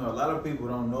 because you know a lot of people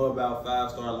don't know about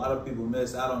 5-star. A lot of people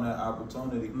miss out on that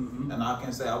opportunity, and I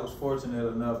can say I was fortunate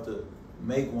enough to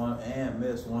make one and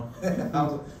miss one.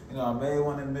 I made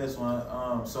one and missed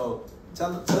one. So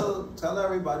tell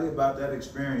everybody about that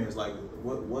experience. Like,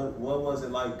 what was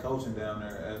it like coaching down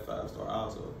there at 5-star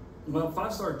also? Well,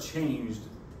 5-star changed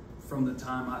from the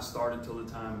time I started till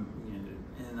the time we ended.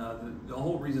 And the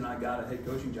whole reason I got a head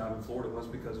coaching job in Florida was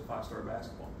because of 5-star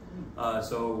basketball.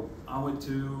 So I went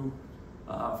to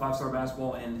 5-star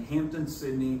basketball in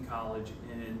Hampton-Sydney College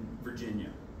in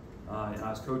Virginia. And I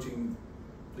was coaching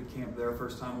the camp there,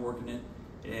 first time working it.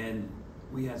 And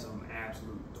we had some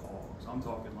absolute dogs. I'm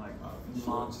talking like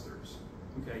monsters.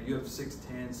 Okay, you have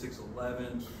 6'10",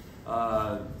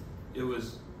 6'11".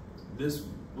 This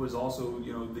was also,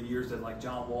 you know, the years that like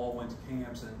John Wall went to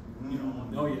camps and, you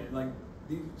know,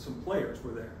 some players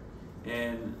were there.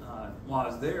 And while I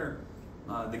was there,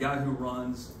 the guy who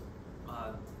runs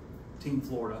Team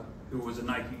Florida, who was a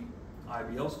Nike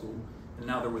IBL school, and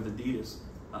now they're with Adidas.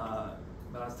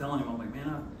 But I was telling him, I'm like,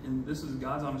 man, and this is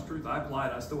God's honest truth. I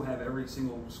applied. I still have every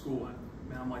single school.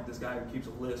 I'm like this guy who keeps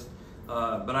a list.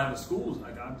 But I have the schools.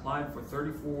 Like, I applied for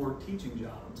 34 teaching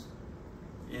jobs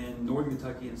in Northern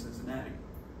Kentucky and Cincinnati.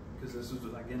 Because this was,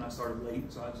 again, I started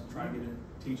late, so I was trying to get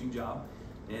a teaching job.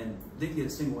 And didn't get a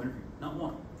single interview, not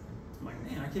one. I'm like,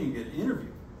 man, I can't even get an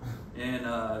interview. And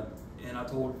I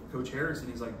told Coach Harris, and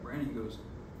he's like, Brandon, he goes,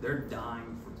 they're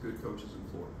dying for good coaches in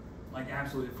Florida. Like,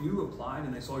 absolutely. If you applied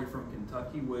and they saw you're from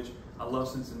Kentucky, which I love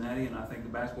Cincinnati, and I think the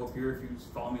basketball up here, if you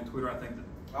follow me on Twitter, I think that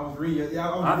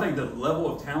I think the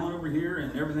level of talent over here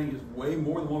and everything is way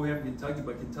more than what we have in Kentucky,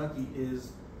 but Kentucky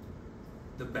is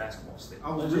the basketball state. I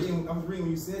was reading when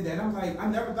you said that. I'm like, I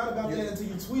never thought about that until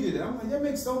you tweeted it. I'm like, that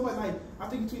makes so much. Like, I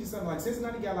think you tweeted something like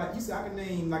Cincinnati got like, you said I can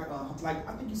name I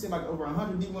think you said like over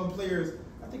 100 D1 players.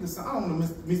 I think it's, I don't want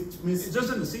to miss. It's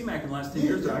just in the CMAC in the last 10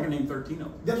 years, I can name 13 of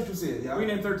them. That's what you said. Yeah, we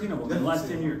named 13 of them in the last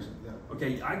 10 years. Yeah.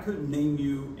 Okay, I couldn't name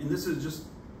you, and this is just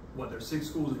what, there's 6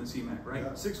 schools in the CMAC, right?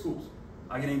 Yeah. 6 schools.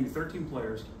 I can name you 13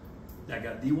 players that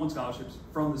got D1 scholarships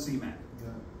from the CMAC. Yeah.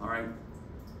 All right.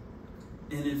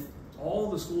 And if all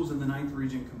the schools in the 9th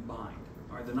region combined,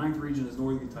 all right, the 9th region is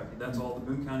Northern Kentucky. That's all the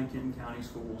Boone County, Kenton County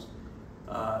schools,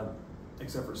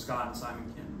 except for Scott and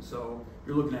Simon Kenton. So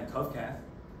you're looking at Covcath,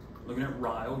 looking at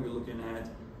Ryle, you're looking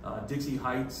at Dixie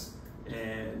Heights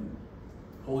and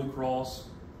Holy Cross,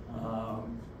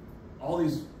 all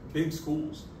these big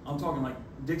schools. I'm talking like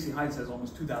Dixie Heights has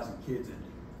almost 2,000 kids in it.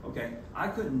 Okay, I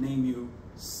couldn't name you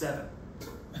 7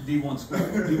 D1 schools,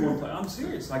 D1 players. I'm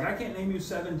serious. Like, I can't name you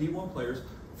 7 D1 players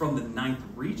from the 9th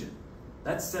region.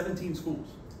 That's 17 schools,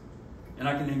 and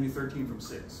I can name you 13 from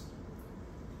 6.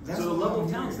 So the level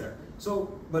of talent's there.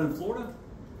 So, but in Florida,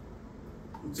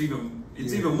 it's even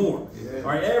more. Yeah. All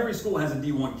right, every school has a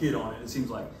D1 kid on it. It seems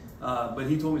like. But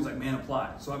he told me, he's like, man,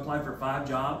 apply. So I applied for 5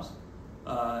 jobs,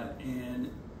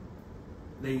 and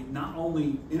they not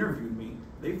only interviewed me,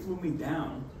 they flew me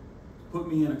down, put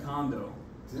me in a condo.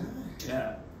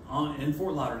 Yeah, in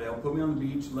Fort Lauderdale, put me on the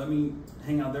beach, let me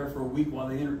hang out there for a week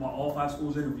while all 5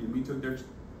 schools interviewed me. Took theirs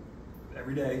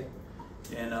every day,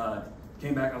 and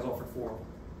came back. I was offered 4 of them.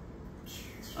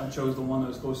 I chose the one that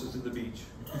was closest to the beach.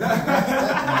 Probably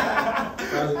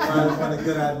a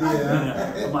good idea.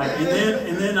 Huh? I'm like,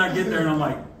 and then I get there and I'm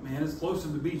like, man, it's close to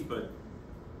the beach, but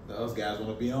those guys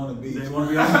want to be on the beach. They want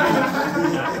to be on the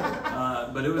beach. Yeah.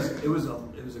 But it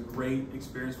was a great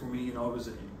experience for me. You know, it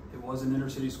was an inner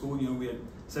city school. You know, we had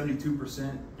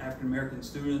 72% African American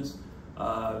students.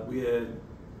 We had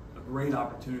a great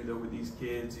opportunity though with these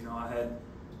kids. You know, I had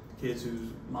kids whose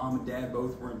mom and dad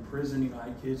both were in prison. You know, I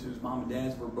had kids whose mom and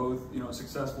dads were both, you know,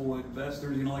 successful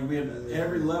investors. You know, like we had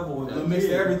every level of mix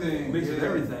of everything. Mix of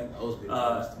everything.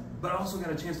 But I also got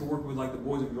a chance to work with like the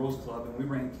Boys and Girls Club, and we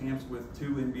ran camps with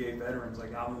 2 NBA veterans,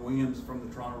 like Alvin Williams from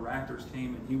the Toronto Raptors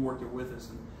came and he worked it with us.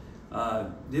 And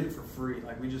did it for free.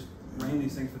 Like we just ran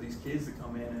these things for these kids to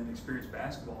come in and experience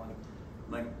basketball, and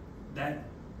like that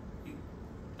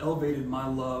elevated my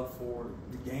love for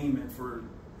the game and for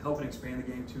helping expand the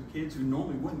game to kids who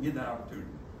normally wouldn't get that opportunity,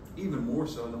 even more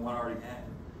so than what I already had.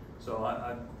 So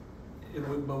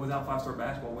but without 5-star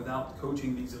basketball, without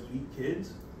coaching these elite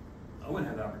kids, I wouldn't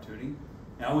have the opportunity.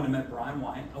 And I wouldn't have met Brian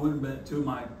White. I wouldn't have met two of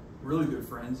my really good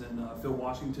friends, and Phil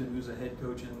Washington, who's a head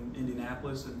coach in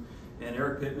Indianapolis, and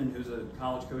Eric Pittman, who's a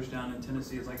college coach down in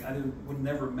Tennessee. It's like would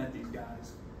never have met these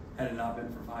guys had it not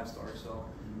been for 5 stars. So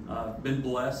been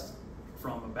blessed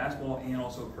from a basketball and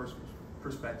also a personal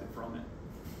perspective from it.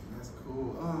 That's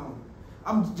cool.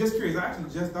 I'm just curious. I actually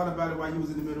just thought about it while you was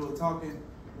in the middle of talking.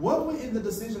 What went in the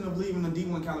decision of leaving a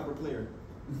D1 caliber player?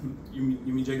 You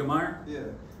mean Jacob Meyer?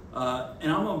 Yeah.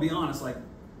 And I'm gonna be honest. Like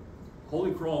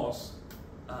Holy Cross,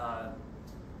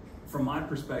 from my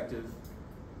perspective,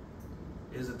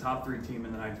 is a top 3 team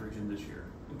in the ninth region this year.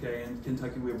 Okay, in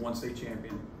Kentucky we have 1 state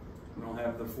champion. We don't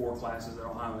have the 4 classes that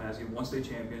Ohio has. You have 1 state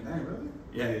champion. Dang, really?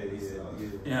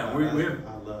 Yeah. We have.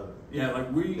 I love it. Yeah, like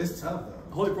It's tough though.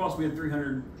 Holy Cross, we had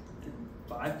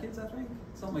 305 kids, I think,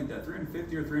 something like that.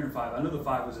 350 or 305. I know the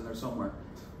 5 was in there somewhere.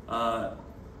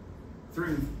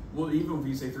 Even if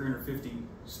you say 350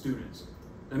 students,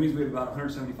 that means we have about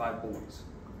 175 boys.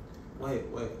 Wait,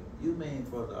 you mean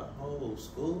for the whole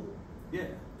school? Yeah.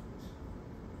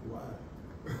 Why?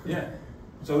 Yeah.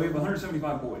 So we have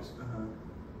 175 boys. Uh-huh.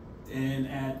 And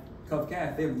at Cuff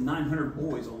Calf, they have 900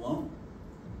 boys alone.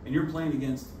 And you're playing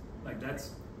against, like, they're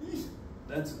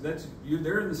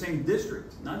in the same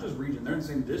district, not just region, they're in the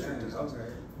same district as us.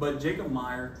 Okay. But Jacob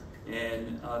Meyer,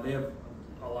 and they have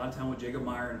a lot of time with Jacob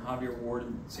Meyer and Javier Ward,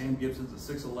 and Sam Gibson's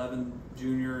a 6'11"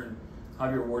 junior, and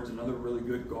Javier Ward's another really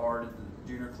good guard in the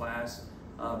junior class.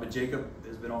 But Jacob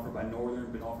has been offered by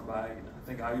Northern, been offered by, I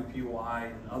think, IUPUI,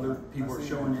 and other people are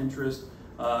showing interest.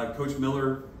 Coach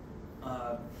Miller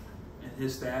and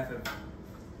his staff have,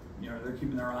 they're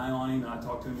keeping their eye on him, and I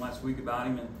talked to him last week about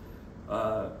him. And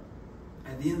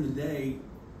at the end of the day,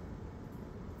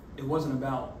 it wasn't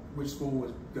about which school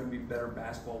was going to be better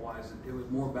basketball-wise. It was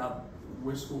more about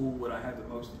which school would I have the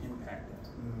most impact at.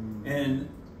 And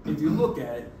if you look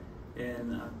at it,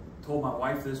 and I told my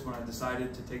wife this when I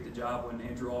decided to take the job, when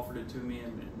Andrew offered it to me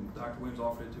and Dr. Williams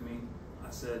offered it to me,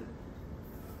 I said,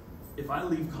 if I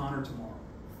leave Connor tomorrow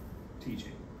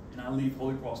teaching, and I leave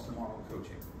Holy Cross tomorrow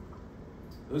coaching,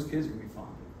 those kids are going to be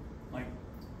fine. Like,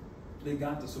 they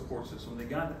got the support system, they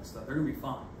got that stuff, they're going to be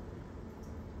fine.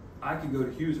 I could go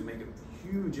to Hughes and make a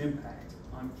huge impact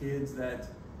on kids that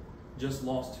just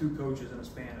lost 2 coaches in a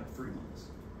span of 3 months.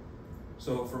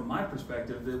 So from my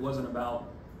perspective, it wasn't about,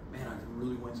 man, I can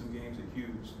really win some games at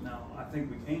Hughes. Now, I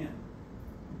think we can,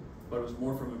 but it was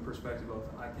more from a perspective of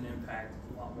I can impact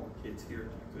a lot more kids here than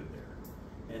I could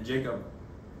there. And Jacob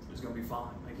is going to be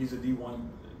fine. Like, he's a D1.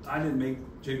 I didn't make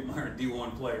Jacob Meyer a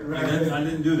D1 player. Right. I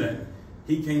didn't do that.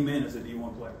 He came in as a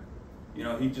D1 player.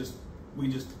 We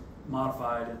just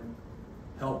modified and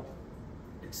helped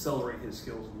accelerate his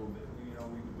skills a little bit.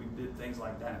 We did things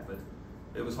like that, but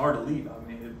it was hard to leave. I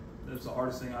mean, it was the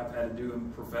hardest thing I've had to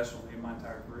do professionally in my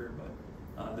entire career,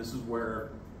 but this is where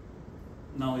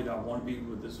not only did I want to be,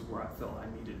 but this is where I felt I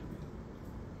needed to be.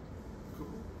 Cool.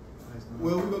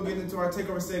 Well, we're going to get into our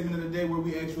takeover segment of the day, where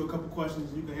we ask you a couple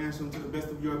questions. You can answer them to the best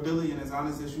of your ability and as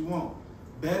honest as you want.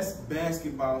 Best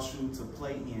basketball shoe to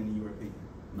play in your opinion?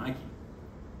 Nike.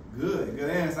 Good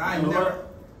answer.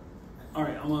 All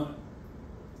right, I'm a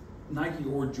Nike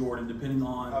or Jordan, depending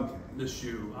on the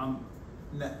shoe.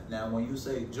 Now, when you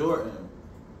say Jordan,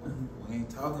 we ain't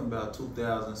talking about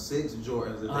 2006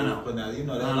 Jordans. I know. But now, they're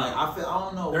like, I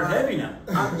don't know. They're heavy now.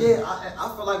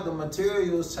 I feel like the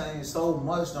materials changed so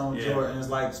much on Jordans,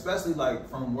 like, especially like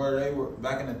from where they were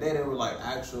back in the day. They were like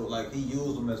actual, like, he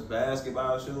used them as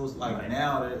basketball shoes. Like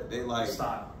now they like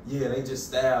style. Yeah, they just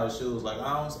style shoes. Like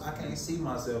I can't see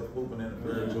myself hooping in a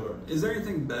pair of Jordan. Is there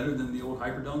anything better than the old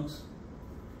Hyper Dunks?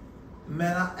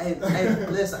 Man,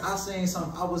 listen, I seen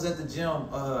some. I was at the gym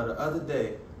the other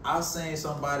day. I seen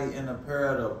somebody in a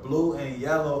pair of the blue and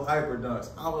yellow Hyper Dunks.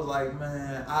 I was like,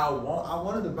 man, I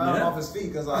wanted to bounce off his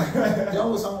feet, because them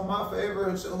was some of my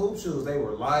favorite hoop shoes. They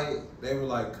were light, they were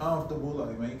like comfortable.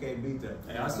 Like, man, you can't beat them.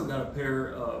 Hey, I still got a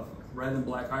pair of red and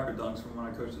black Hyper Dunks from when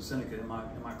I coached at Seneca in my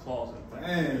closet. Like,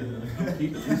 I'm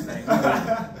keeping these things.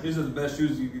 These are the best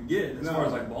shoes you could get as far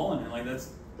as like balling in. Like, that's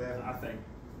I think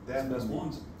that's the best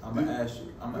ones. I'm gonna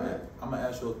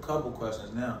ask you a couple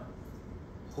questions now.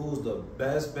 Who's the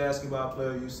best basketball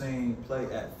player you've seen play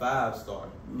at 5-star?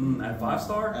 At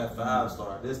 5-star? At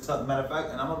 5-star. This tough. Matter of fact,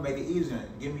 and I'm gonna make it easier.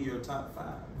 Give me your top 5.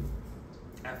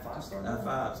 At 5-star? At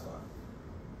 5-star.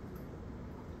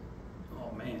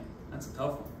 Oh man, that's a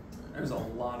tough one. There's a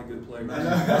lot of good players. Man,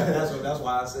 that's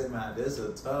why I said, man, this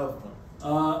is a tough one.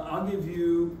 I'll give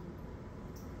you.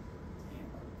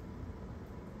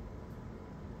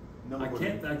 I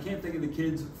can't think of the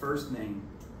kid's first name.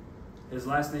 His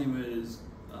last name is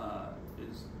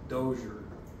Dozier.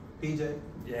 PJ?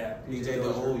 Yeah, PJ.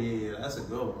 Oh yeah, that's a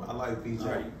good one. I like PJ. All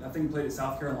right. I think he played at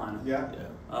South Carolina. Yeah.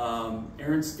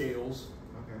 Aaron Scales,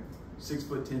 Okay.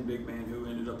 6'10" big man who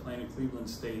ended up playing at Cleveland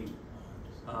State.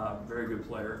 Very good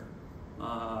player.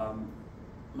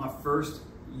 My first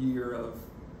year of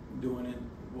doing it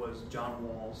was John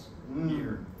Wall's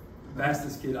year.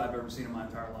 Fastest kid I've ever seen in my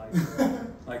entire life.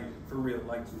 Like, for real,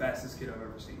 like the fastest kid I've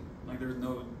ever seen. Like,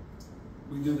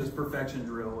 we do this perfection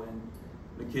drill and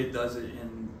the kid does it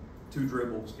in 2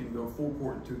 dribbles, can go full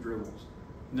court in 2 dribbles.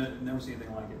 Never seen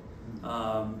anything like it.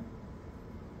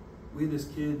 We had this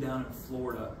kid down in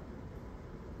Florida.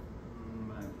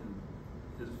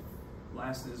 His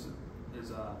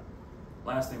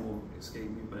last name will escape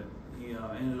me, but he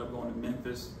ended up going to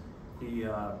Memphis.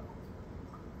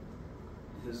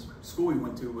 His school he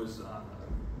went to was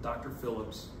Dr.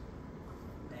 Phillips.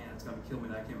 Man, it's gonna kill me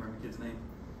that I can't remember the kid's name.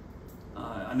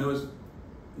 I know his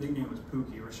nickname was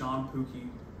Pookie, Rashawn Pookie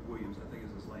Williams, I think is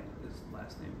his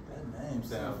last name. That name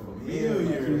sounds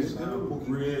Real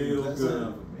familiar.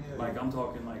 good. Like, I'm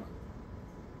talking like,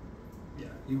 yeah,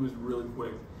 he was really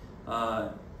quick.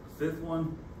 Fifth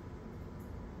one,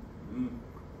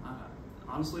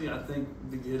 honestly, I think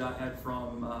the kid I had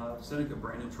from Seneca,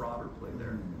 Brandon Trotter, played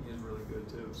there. He was really good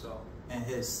too. So. And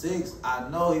his 6, I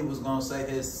know he was gonna say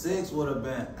his 6 would have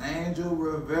been Angel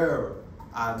Rivera.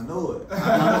 I knew it.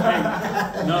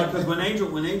 No, because when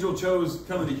Angel chose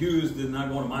coming to Hughes, did not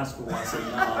go to my school, I said,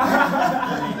 no,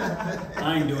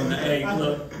 I ain't doing that. Hey,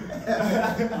 look,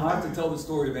 I'll have to tell the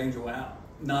story of Angel out,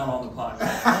 not on the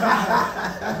podcast.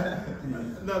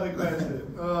 Another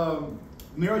question.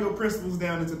 Narrow your principles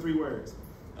down into 3 words.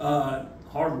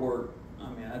 Hard work. I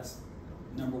mean, that's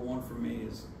number 1 for me.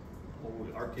 Is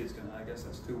our kids can. I guess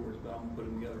that's 2 words, but I'm gonna put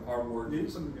them together. Hard work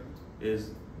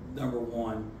is number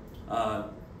 1.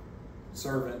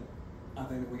 Servant. I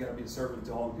think that we got to be a servant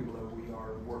to all the people that we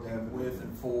are working with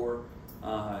and for.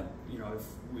 You know,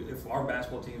 if our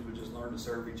basketball teams would just learn to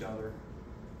serve each other.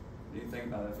 You think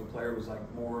about it. If a player was like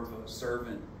more of a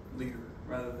servant leader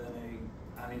rather than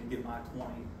I need to get my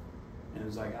 20, and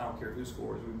it's like I don't care who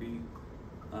scores, we'd be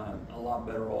a lot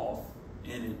better off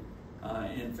in it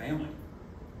in family.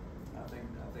 I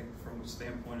think from the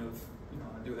standpoint of, you know,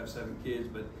 I do have 7 kids,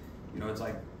 but you know, it's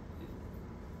like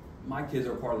my kids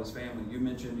are part of this family. You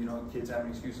mentioned, you know, kids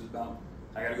having excuses about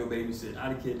I got to go babysit. I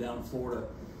had a kid down in Florida,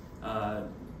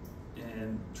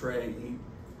 and Trey,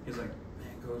 he's like,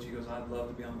 man, coach, he goes, I'd love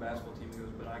to be on the basketball team. He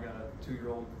goes, but I got a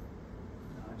 2-year-old.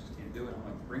 I just can't do it. I'm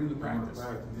like, bring him to practice.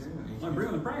 I'm like, bring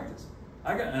him to practice.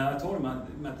 And I told him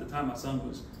at the time my son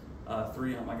was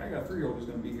 3. I'm like, I got a 3-year-old who's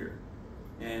going to be here,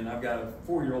 and I've got a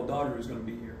 4-year-old daughter who's going to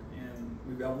be here, and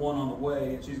we've got one on the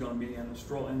way, and she's going to be in a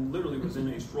stroller, and literally was in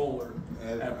a stroller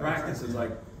at practice. It's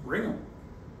like, bring them.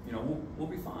 You know, we'll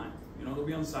be fine. You know, they'll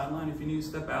be on the sideline. If you need to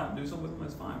step out and do something with them,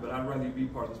 that's fine. But I'd rather you be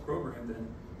part of this program than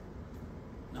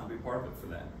not be part of it for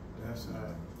that. That's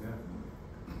definitely.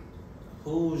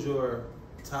 Who's your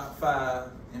top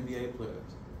 5 NBA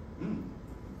players?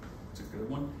 It's a good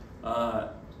one. All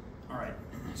right.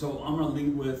 So I'm going to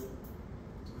lead with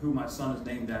who my son is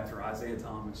named after, Isaiah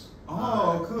Thomas.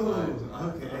 Oh, cool.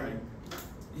 Okay. All right.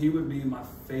 He would be my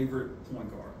favorite point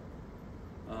guard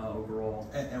overall.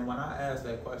 And when I ask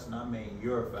that question, I mean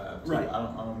your 5 too. Right.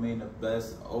 I don't mean the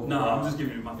best overall. No, I'm just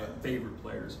giving you my favorite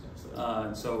players.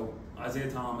 So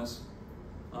Isaiah Thomas,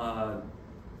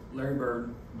 Larry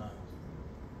Bird. Nice.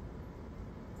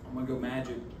 I'm gonna go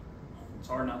Magic. It's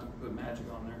hard not to put Magic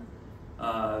on there.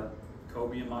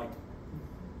 Kobe and Mike.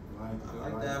 I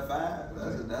like that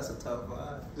 5. That's a tough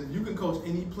 5. If you can coach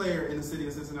any player in the city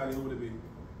of Cincinnati, who would it be?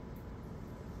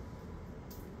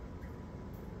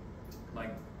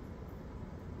 Like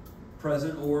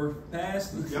present or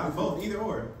past? Yeah, both, either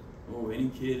or. Oh, any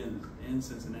kid in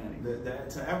Cincinnati.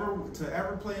 To ever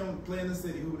play in the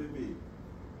city, who would it be?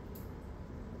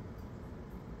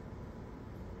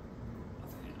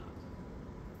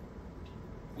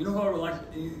 You know how I would like.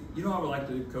 You know how I would like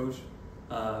to coach,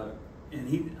 and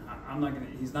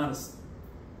he's not a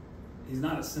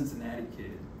Cincinnati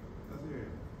kid. Let's hear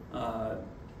it.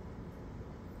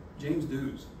 James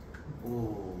Hughes.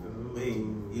 Ooh,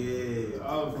 yeah.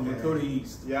 Okay. From Dakota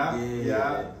East. Yeah.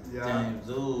 James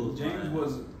Hughes. James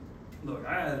was. Look,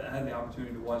 I had the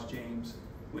opportunity to watch James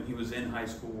when he was in high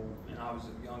school, and I was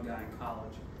a young guy in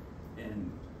college, and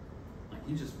like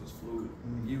he just was fluid.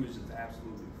 He was just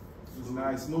absolutely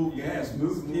Nice, smooth. Yeah,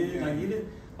 smooth kid. Game. Like he did.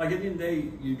 Like at the end of the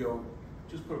day, you go,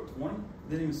 just put up 20.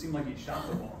 Didn't even seem like he shot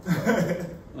the ball.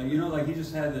 Like like he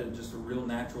just had just a real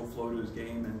natural flow to his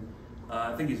game, and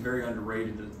I think he's very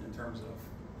underrated in terms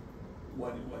of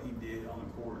what he did on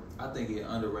the court. I think he's an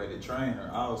underrated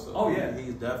trainer also. Oh yeah,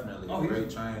 he's definitely a great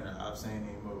trainer. I've seen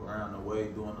him move around the way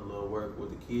doing a little work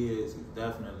with the kids. He's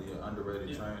definitely an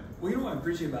underrated trainer. Well, what I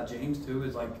appreciate about James too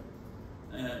is like,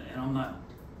 and I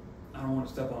don't want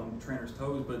to step on trainers'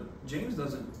 toes, but James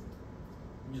doesn't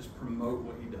just promote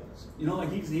what he does. Like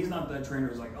he's not that trainer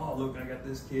who's like, oh look, I got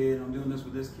this kid, I'm doing this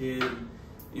with this kid. And,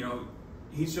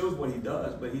 he shows what he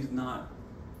does, but he's not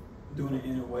doing it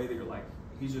in a way that you're like,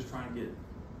 he's just trying to get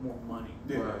more money.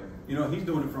 Yeah. Right. He's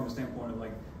doing it from a standpoint of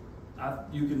like,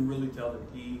 you can really tell that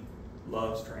he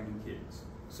loves training kids.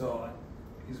 So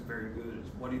he's very good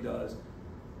at what he does,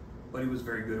 but he was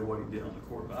very good at what he did on the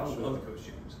court. But I would love to coach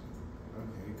James.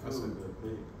 Okay, cool. That's a good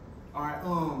pick. All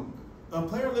right, a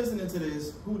player listening to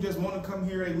this who just want to come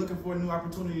here and looking for a new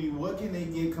opportunity, what can they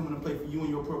get coming to play for you and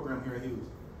your program here at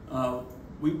Hughes?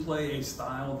 We play a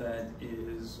style that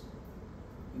is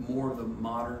more of the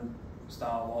modern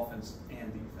style of offense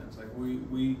and defense. Like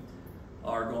we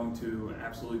are going to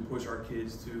absolutely push our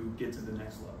kids to get to the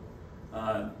next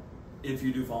level. If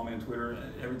you do follow me on Twitter,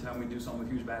 every time we do something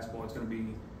with Hughes basketball, it's going to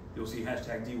be, you'll see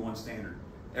hashtag D1 standard.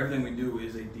 Everything we do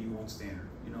is a D1 standard.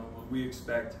 We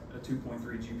expect a 2.3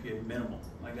 GPA minimum.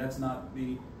 Like that's not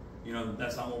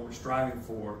that's not what we're striving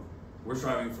for. We're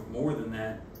striving for more than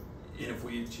that. And if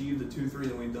we achieve the 2.3,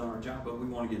 then we've done our job. But we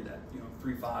want to get that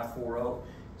 3.5, 4.0.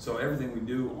 So everything we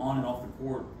do on and off the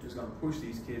court is going to push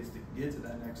these kids to get to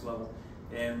that next level.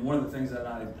 And one of the things that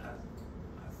I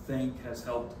think has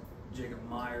helped Jacob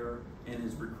Meyer in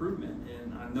his recruitment,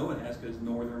 and I know it has because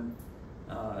Northern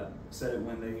said it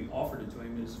when they offered it to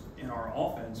him, is in our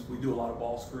offense, we do a lot of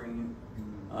ball screen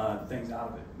things out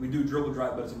of it. We do dribble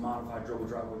drive, but it's a modified dribble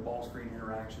drive with ball screen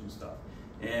interaction stuff.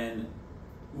 And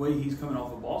the way he's coming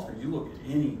off of ball screen, you look at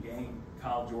any game,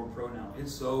 college or pro now,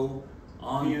 it's so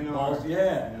on balls,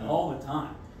 all the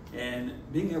time. And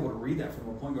being able to read that from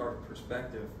a point guard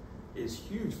perspective is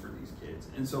huge for these kids.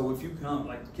 And so if you come,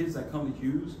 like the kids that come to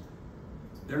Hughes,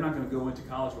 they're not going to go into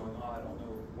college going, oh, I don't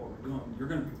know what we're doing. You're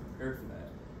going to be prepared for that.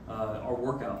 Our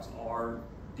workouts are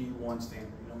D1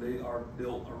 standard. They are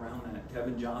built around that.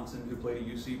 Kevin Johnson, who played at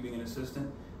UC being an assistant,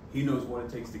 he knows what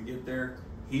it takes to get there.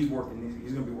 He's going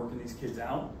to be working these kids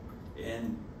out,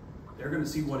 and they're going to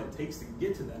see what it takes to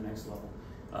get to that next level.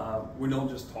 We don't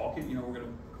just talk it, we're going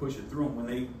to push it through them.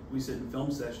 When we sit in film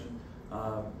session,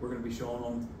 we're going to be showing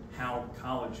them how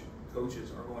college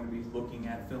coaches are going to be looking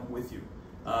at film with you.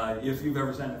 If you've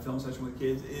ever sat in a film session with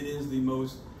kids, it is the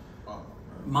most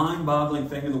mind-boggling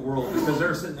thing in the world, because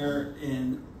they're sitting there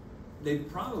and they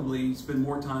probably spend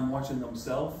more time watching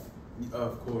themselves,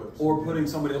 of course, or putting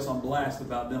somebody else on blast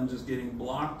about them just getting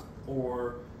blocked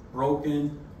or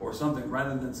broken or something,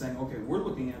 rather than saying, okay, we're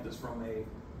looking at this from a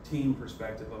team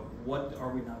perspective of what are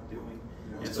we not doing,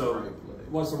 and so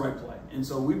what's the right play. And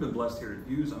so we've been blessed here at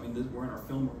Hughes. I mean, we're in our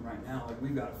film room right now. Like,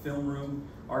 we've got a film room.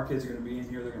 Our kids are going to be in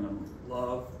here. They're going to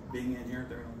love being in here.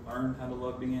 They're going to learn how to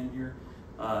love being in here.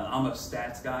 I'm a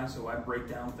stats guy, so I break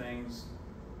down things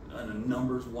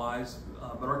numbers wise,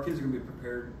 but our kids are going to be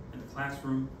prepared in the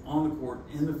classroom, on the court,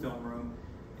 in the film room.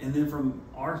 And then from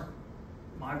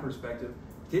my perspective,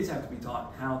 kids have to be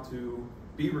taught how to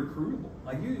be recruitable.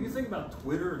 Like, you think about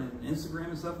Twitter and Instagram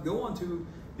and stuff, go onto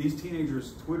these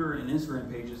teenagers' Twitter and Instagram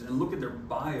pages and look at their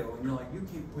bio, and you're like, you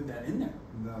can't put that in there.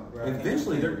 No, right.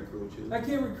 Eventually, I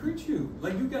can't recruit you.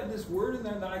 Like, you've got this word in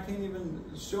there that I can't even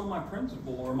show my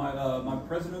principal or my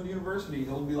president of the university.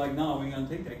 He'll be like, no, we ain't gonna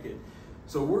take that kid.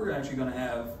 So we're actually gonna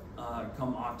have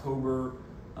come October,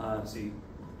 tryouts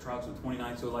the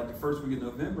 29th. So like the first week of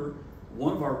November,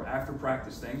 one of our after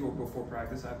practice things, or before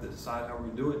practice, I have to decide how we're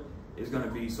gonna do it, is gonna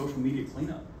be social media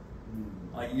cleanup.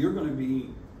 Like, you're gonna be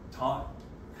taught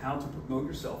how to promote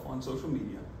yourself on social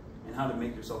media and how to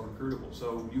make yourself recruitable.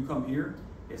 So you come here,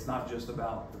 it's not just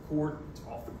about the court, it's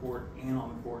off the court and on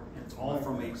the court, and it's all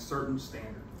from a certain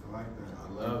standard. I like that.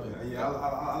 I love it. Yeah,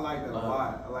 I like that a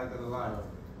lot. I like that a lot.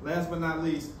 Last but not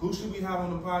least, who should we have on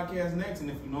the podcast next?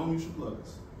 And if you know him, you should plug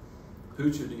us.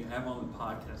 Who should you have on the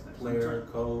podcast next? Player,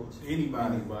 coach,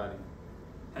 anybody.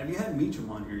 Have you had Meacham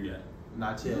on here yet?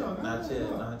 Not yet. No, not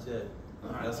yet.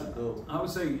 Right. That's a good one.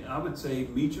 I would say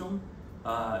Meacham.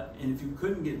 And if you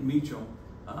couldn't get Meacham,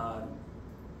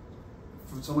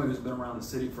 for somebody who's been around the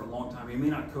city for a long time, he may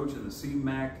not coach in the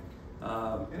CMAC.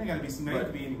 It ain't got to be CMAC, it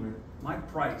could be anywhere.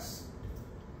 Mike Price.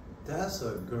 That's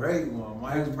a great one.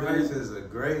 Mike Price is a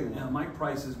great one. Yeah, Mike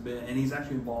Price has been, and he's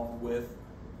actually involved with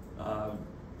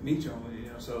Meacham, you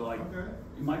know, so like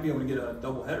you might be able to get a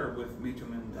double header with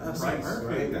Meacham and Rice.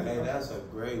 That's a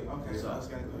great. Okay, so I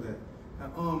just gotta do that.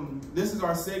 This is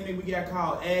our segment we got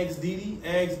called Ags Didi,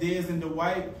 Ags Dez and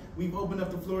Dwight. We've opened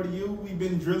up the floor to you. We've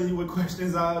been drilling you with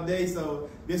questions all day, so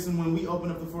this is when we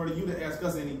open up the floor to you to ask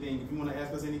us anything. If you want to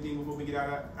ask us anything before we get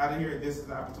out of here, this is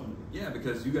the opportunity. Yeah,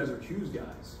 because you guys are Hughes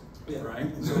guys, yeah.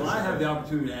 right? So I have the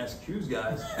opportunity to ask Hughes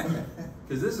guys,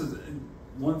 because this is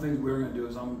one thing we're going to do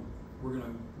is we're going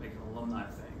to make an alumni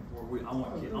thing where I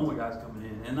want guys coming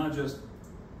in, and not just,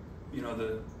 you know,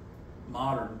 the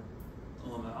modern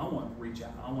alumni. I want to reach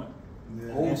out. I want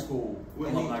old school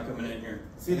alumni coming in here.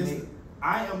 See,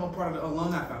 I am a part of the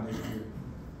Alumni Foundation here.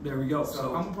 There we go.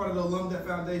 So I'm a part of the Alumni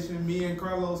Foundation. Me and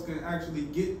Carlos can actually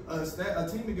get a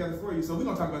team together for you. So we're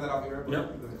going to talk about that off air.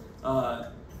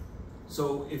 Yep.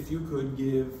 So if you could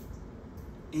give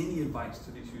any advice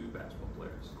to these Hughes basketball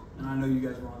players, and I know you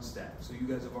guys were on staff, so you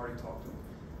guys have already talked to them,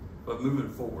 but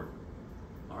moving forward,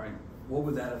 all right, what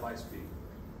would that advice be?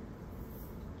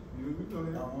 You go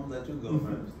ahead. I won't let you go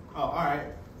first. Oh, all right.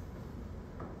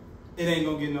 It ain't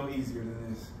going to get no easier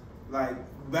than this. Like,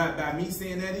 by me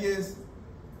saying that is,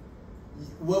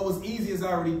 what was easy is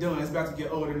already done. It's about to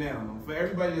get older now. For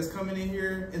everybody that's coming in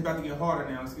here, it's about to get harder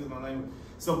now. Excuse my language.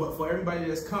 So, but for everybody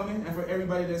that's coming and for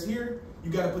everybody that's here,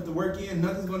 you got to put the work in.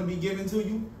 Nothing's going to be given to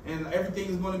you, and everything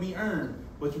is going to be earned.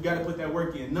 But you got to put that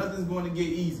work in. Nothing's going to get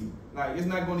easy. Like, it's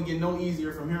not going to get no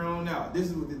easier from here on out.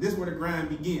 This is where the grind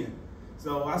begins.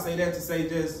 So I say that to say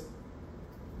just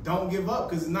don't give up,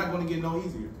 because it's not going to get no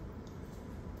easier.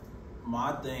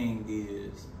 My thing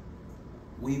is,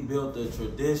 we built a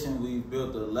tradition, we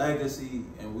built a legacy,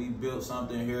 and we built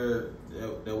something here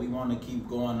that we want to keep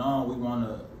going on. We want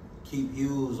to keep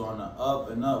Hughes on the up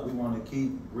and up. We want to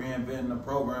keep reinventing the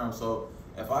program. So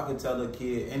if I could tell a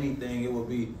kid anything, it would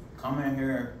be come in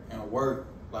here and work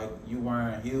like you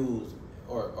wearing Hughes,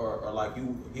 or like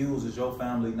Hughes is your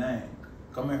family name.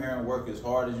 Come in here and work as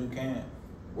hard as you can.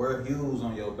 Wear Hughes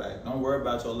on your back. Don't worry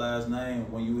about your last name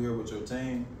when you here with your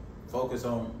team. Focus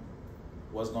on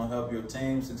what's going to help your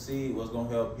team succeed, what's going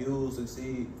to help Hughes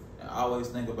succeed, and always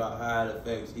think about how it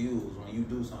affects Hughes when you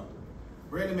do something.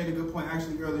 Brandon made a good point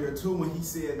actually earlier too when he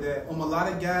said that a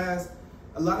lot of guys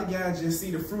just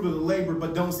see the fruit of the labor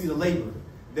but don't see the labor.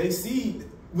 They see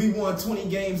we won 20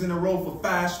 games in a row for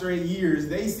 5 straight years.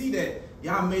 They see that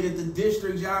y'all made it to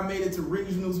districts, y'all made it to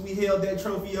regionals. We held that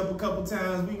trophy up a couple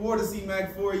times. We wore the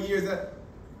CMAC 4 years.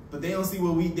 But they don't see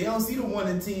they don't see the 1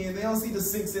 and 10. They don't see the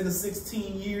 6 and the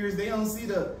 16 years. They just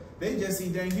see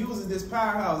dang Hughes is this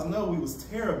powerhouse. No, we was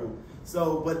terrible.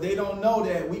 So, but they don't know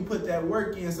that we put that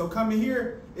work in. So coming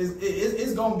here,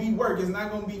 it's going to be work. It's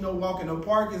not going to be no walk in the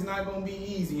park. It's not going to be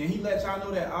easy. And he let y'all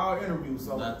know that all interview.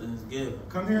 So nothing's given.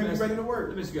 Come here and be ready to work.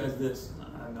 Let me ask you guys this.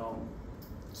 I know I'm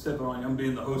stepping on you. I'm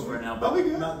being the host right now. But we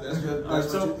good. No, that's good. All right,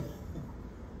 so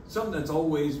something that's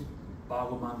always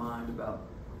boggled my mind about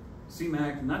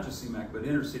CMAC, not just CMAC, but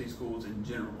inner city schools in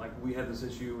general. Like we had this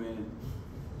issue in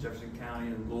Jefferson County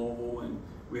and Louisville, and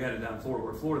we had it down in Florida.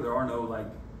 Where Florida, there are no like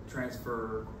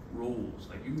transfer rules.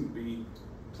 Like you can be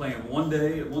playing one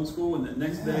day at one school, and the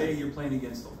next day you're playing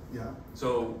against them. Yeah.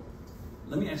 So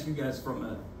let me ask you guys from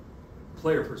a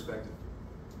player perspective,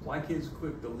 why kids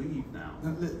quick to leave now?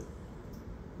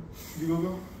 You gonna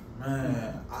go?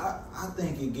 Man, I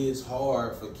think it gets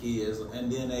hard for kids, and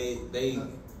then they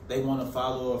want to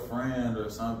follow a friend or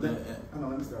something.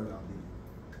 Let me start it off.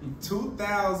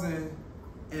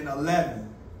 2011.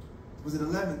 Was it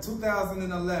 11?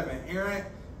 2011. Aaron,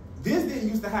 this didn't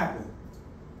used to happen.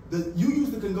 You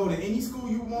used to can go to any school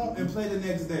you want and play the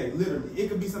next day, literally. It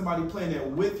could be somebody playing at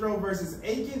Withrow versus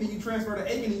Aiken, then you transfer to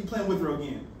Aiken and you play Withrow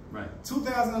again. Right.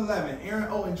 2011, Aaron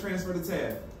Owen transferred to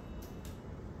Taft.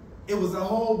 It was a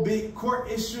whole big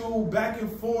court issue, back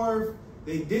and forth.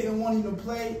 They didn't want him to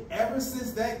play. Ever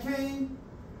since that came,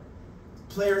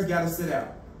 players got to sit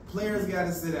out. Players got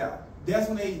to sit out. That's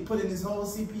when they put in this whole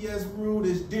CPS rule,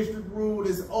 this district rule,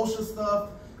 this OSHA stuff.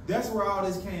 That's where all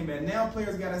this came at. Now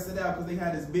players got to sit out because they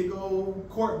had this big old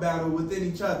court battle within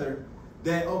each other.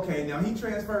 That, okay, now he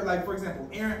transferred, like, for example,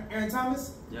 Aaron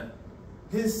Thomas. Yeah.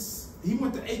 He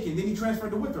went to Aiken, then he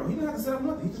transferred to Withrow. He didn't have to set up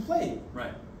nothing. He just played.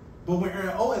 Right. But when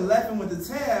Aaron Owen left and went to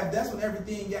Tab, that's when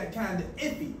everything got kind of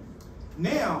iffy.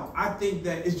 Now, I think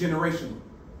that it's generational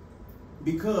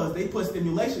because they put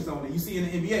stimulations on it. You see in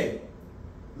the NBA,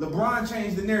 LeBron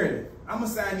changed the narrative. I'm going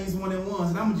to sign these 1-and-1s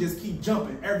and I'm going to just keep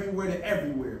jumping everywhere to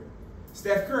everywhere.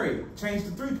 Steph Curry changed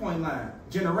the three-point line.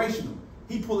 Generational.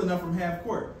 He pulling up from half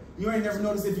court. You ain't never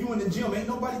noticed if you in the gym, ain't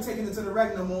nobody taking it to the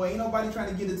rack no more. Ain't nobody trying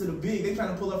to get it to the big. They trying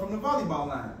to pull up from the volleyball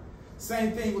line.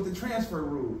 Same thing with the transfer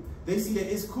rule. They see that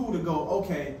it's cool to go,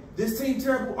 okay, this team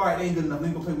terrible, all right, they ain't good enough, let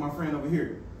me go play with my friend over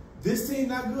here. This team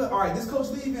not good, all right, this coach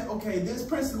leaving, okay, this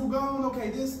principal gone,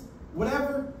 okay, this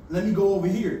whatever, let me go over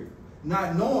here.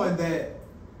 Not knowing that,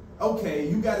 okay,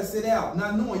 you got to sit out.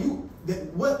 Not knowing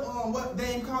what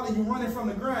Dame call it, you running from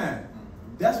the grind.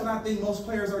 That's what I think most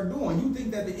players are doing. You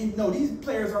think that these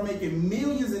players are making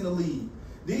millions in the league.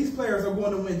 These players are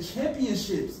going to win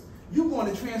championships. You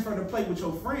going to transfer to play with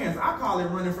your friends. I call it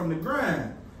running from the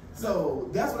grind. So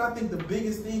that's what I think the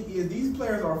biggest thing is. These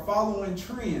players are following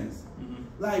trends.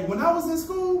 Like when I was in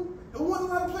school, there wasn't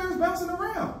a lot of players bouncing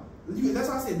around. That's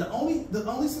why I said the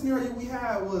only scenario we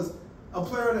had was a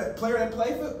player that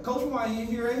played for Coach Wine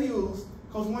here at Hughes.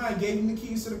 Coach Wine gave him the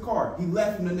keys to the car. He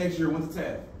left him the next year, went to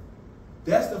Taft.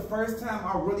 That's the first time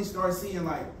I really started seeing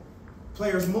like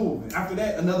players move. After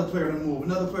that, another player to move.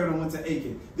 Another player that went to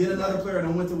Aiken. Then another player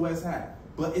that went to West High.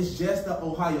 But it's just the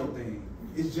Ohio thing.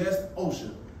 It's just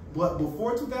OSHA. But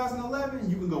before 2011,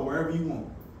 you can go wherever you want.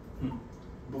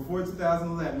 Before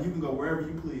 2011, you can go wherever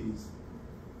you please.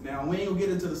 Now, we ain't gonna get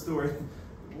into the story.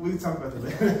 We can talk about that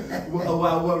later.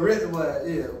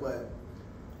 But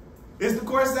it's the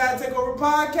CourtSide TakeOver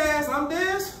podcast. I'm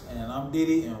Dish. And I'm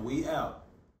Diddy, and we out.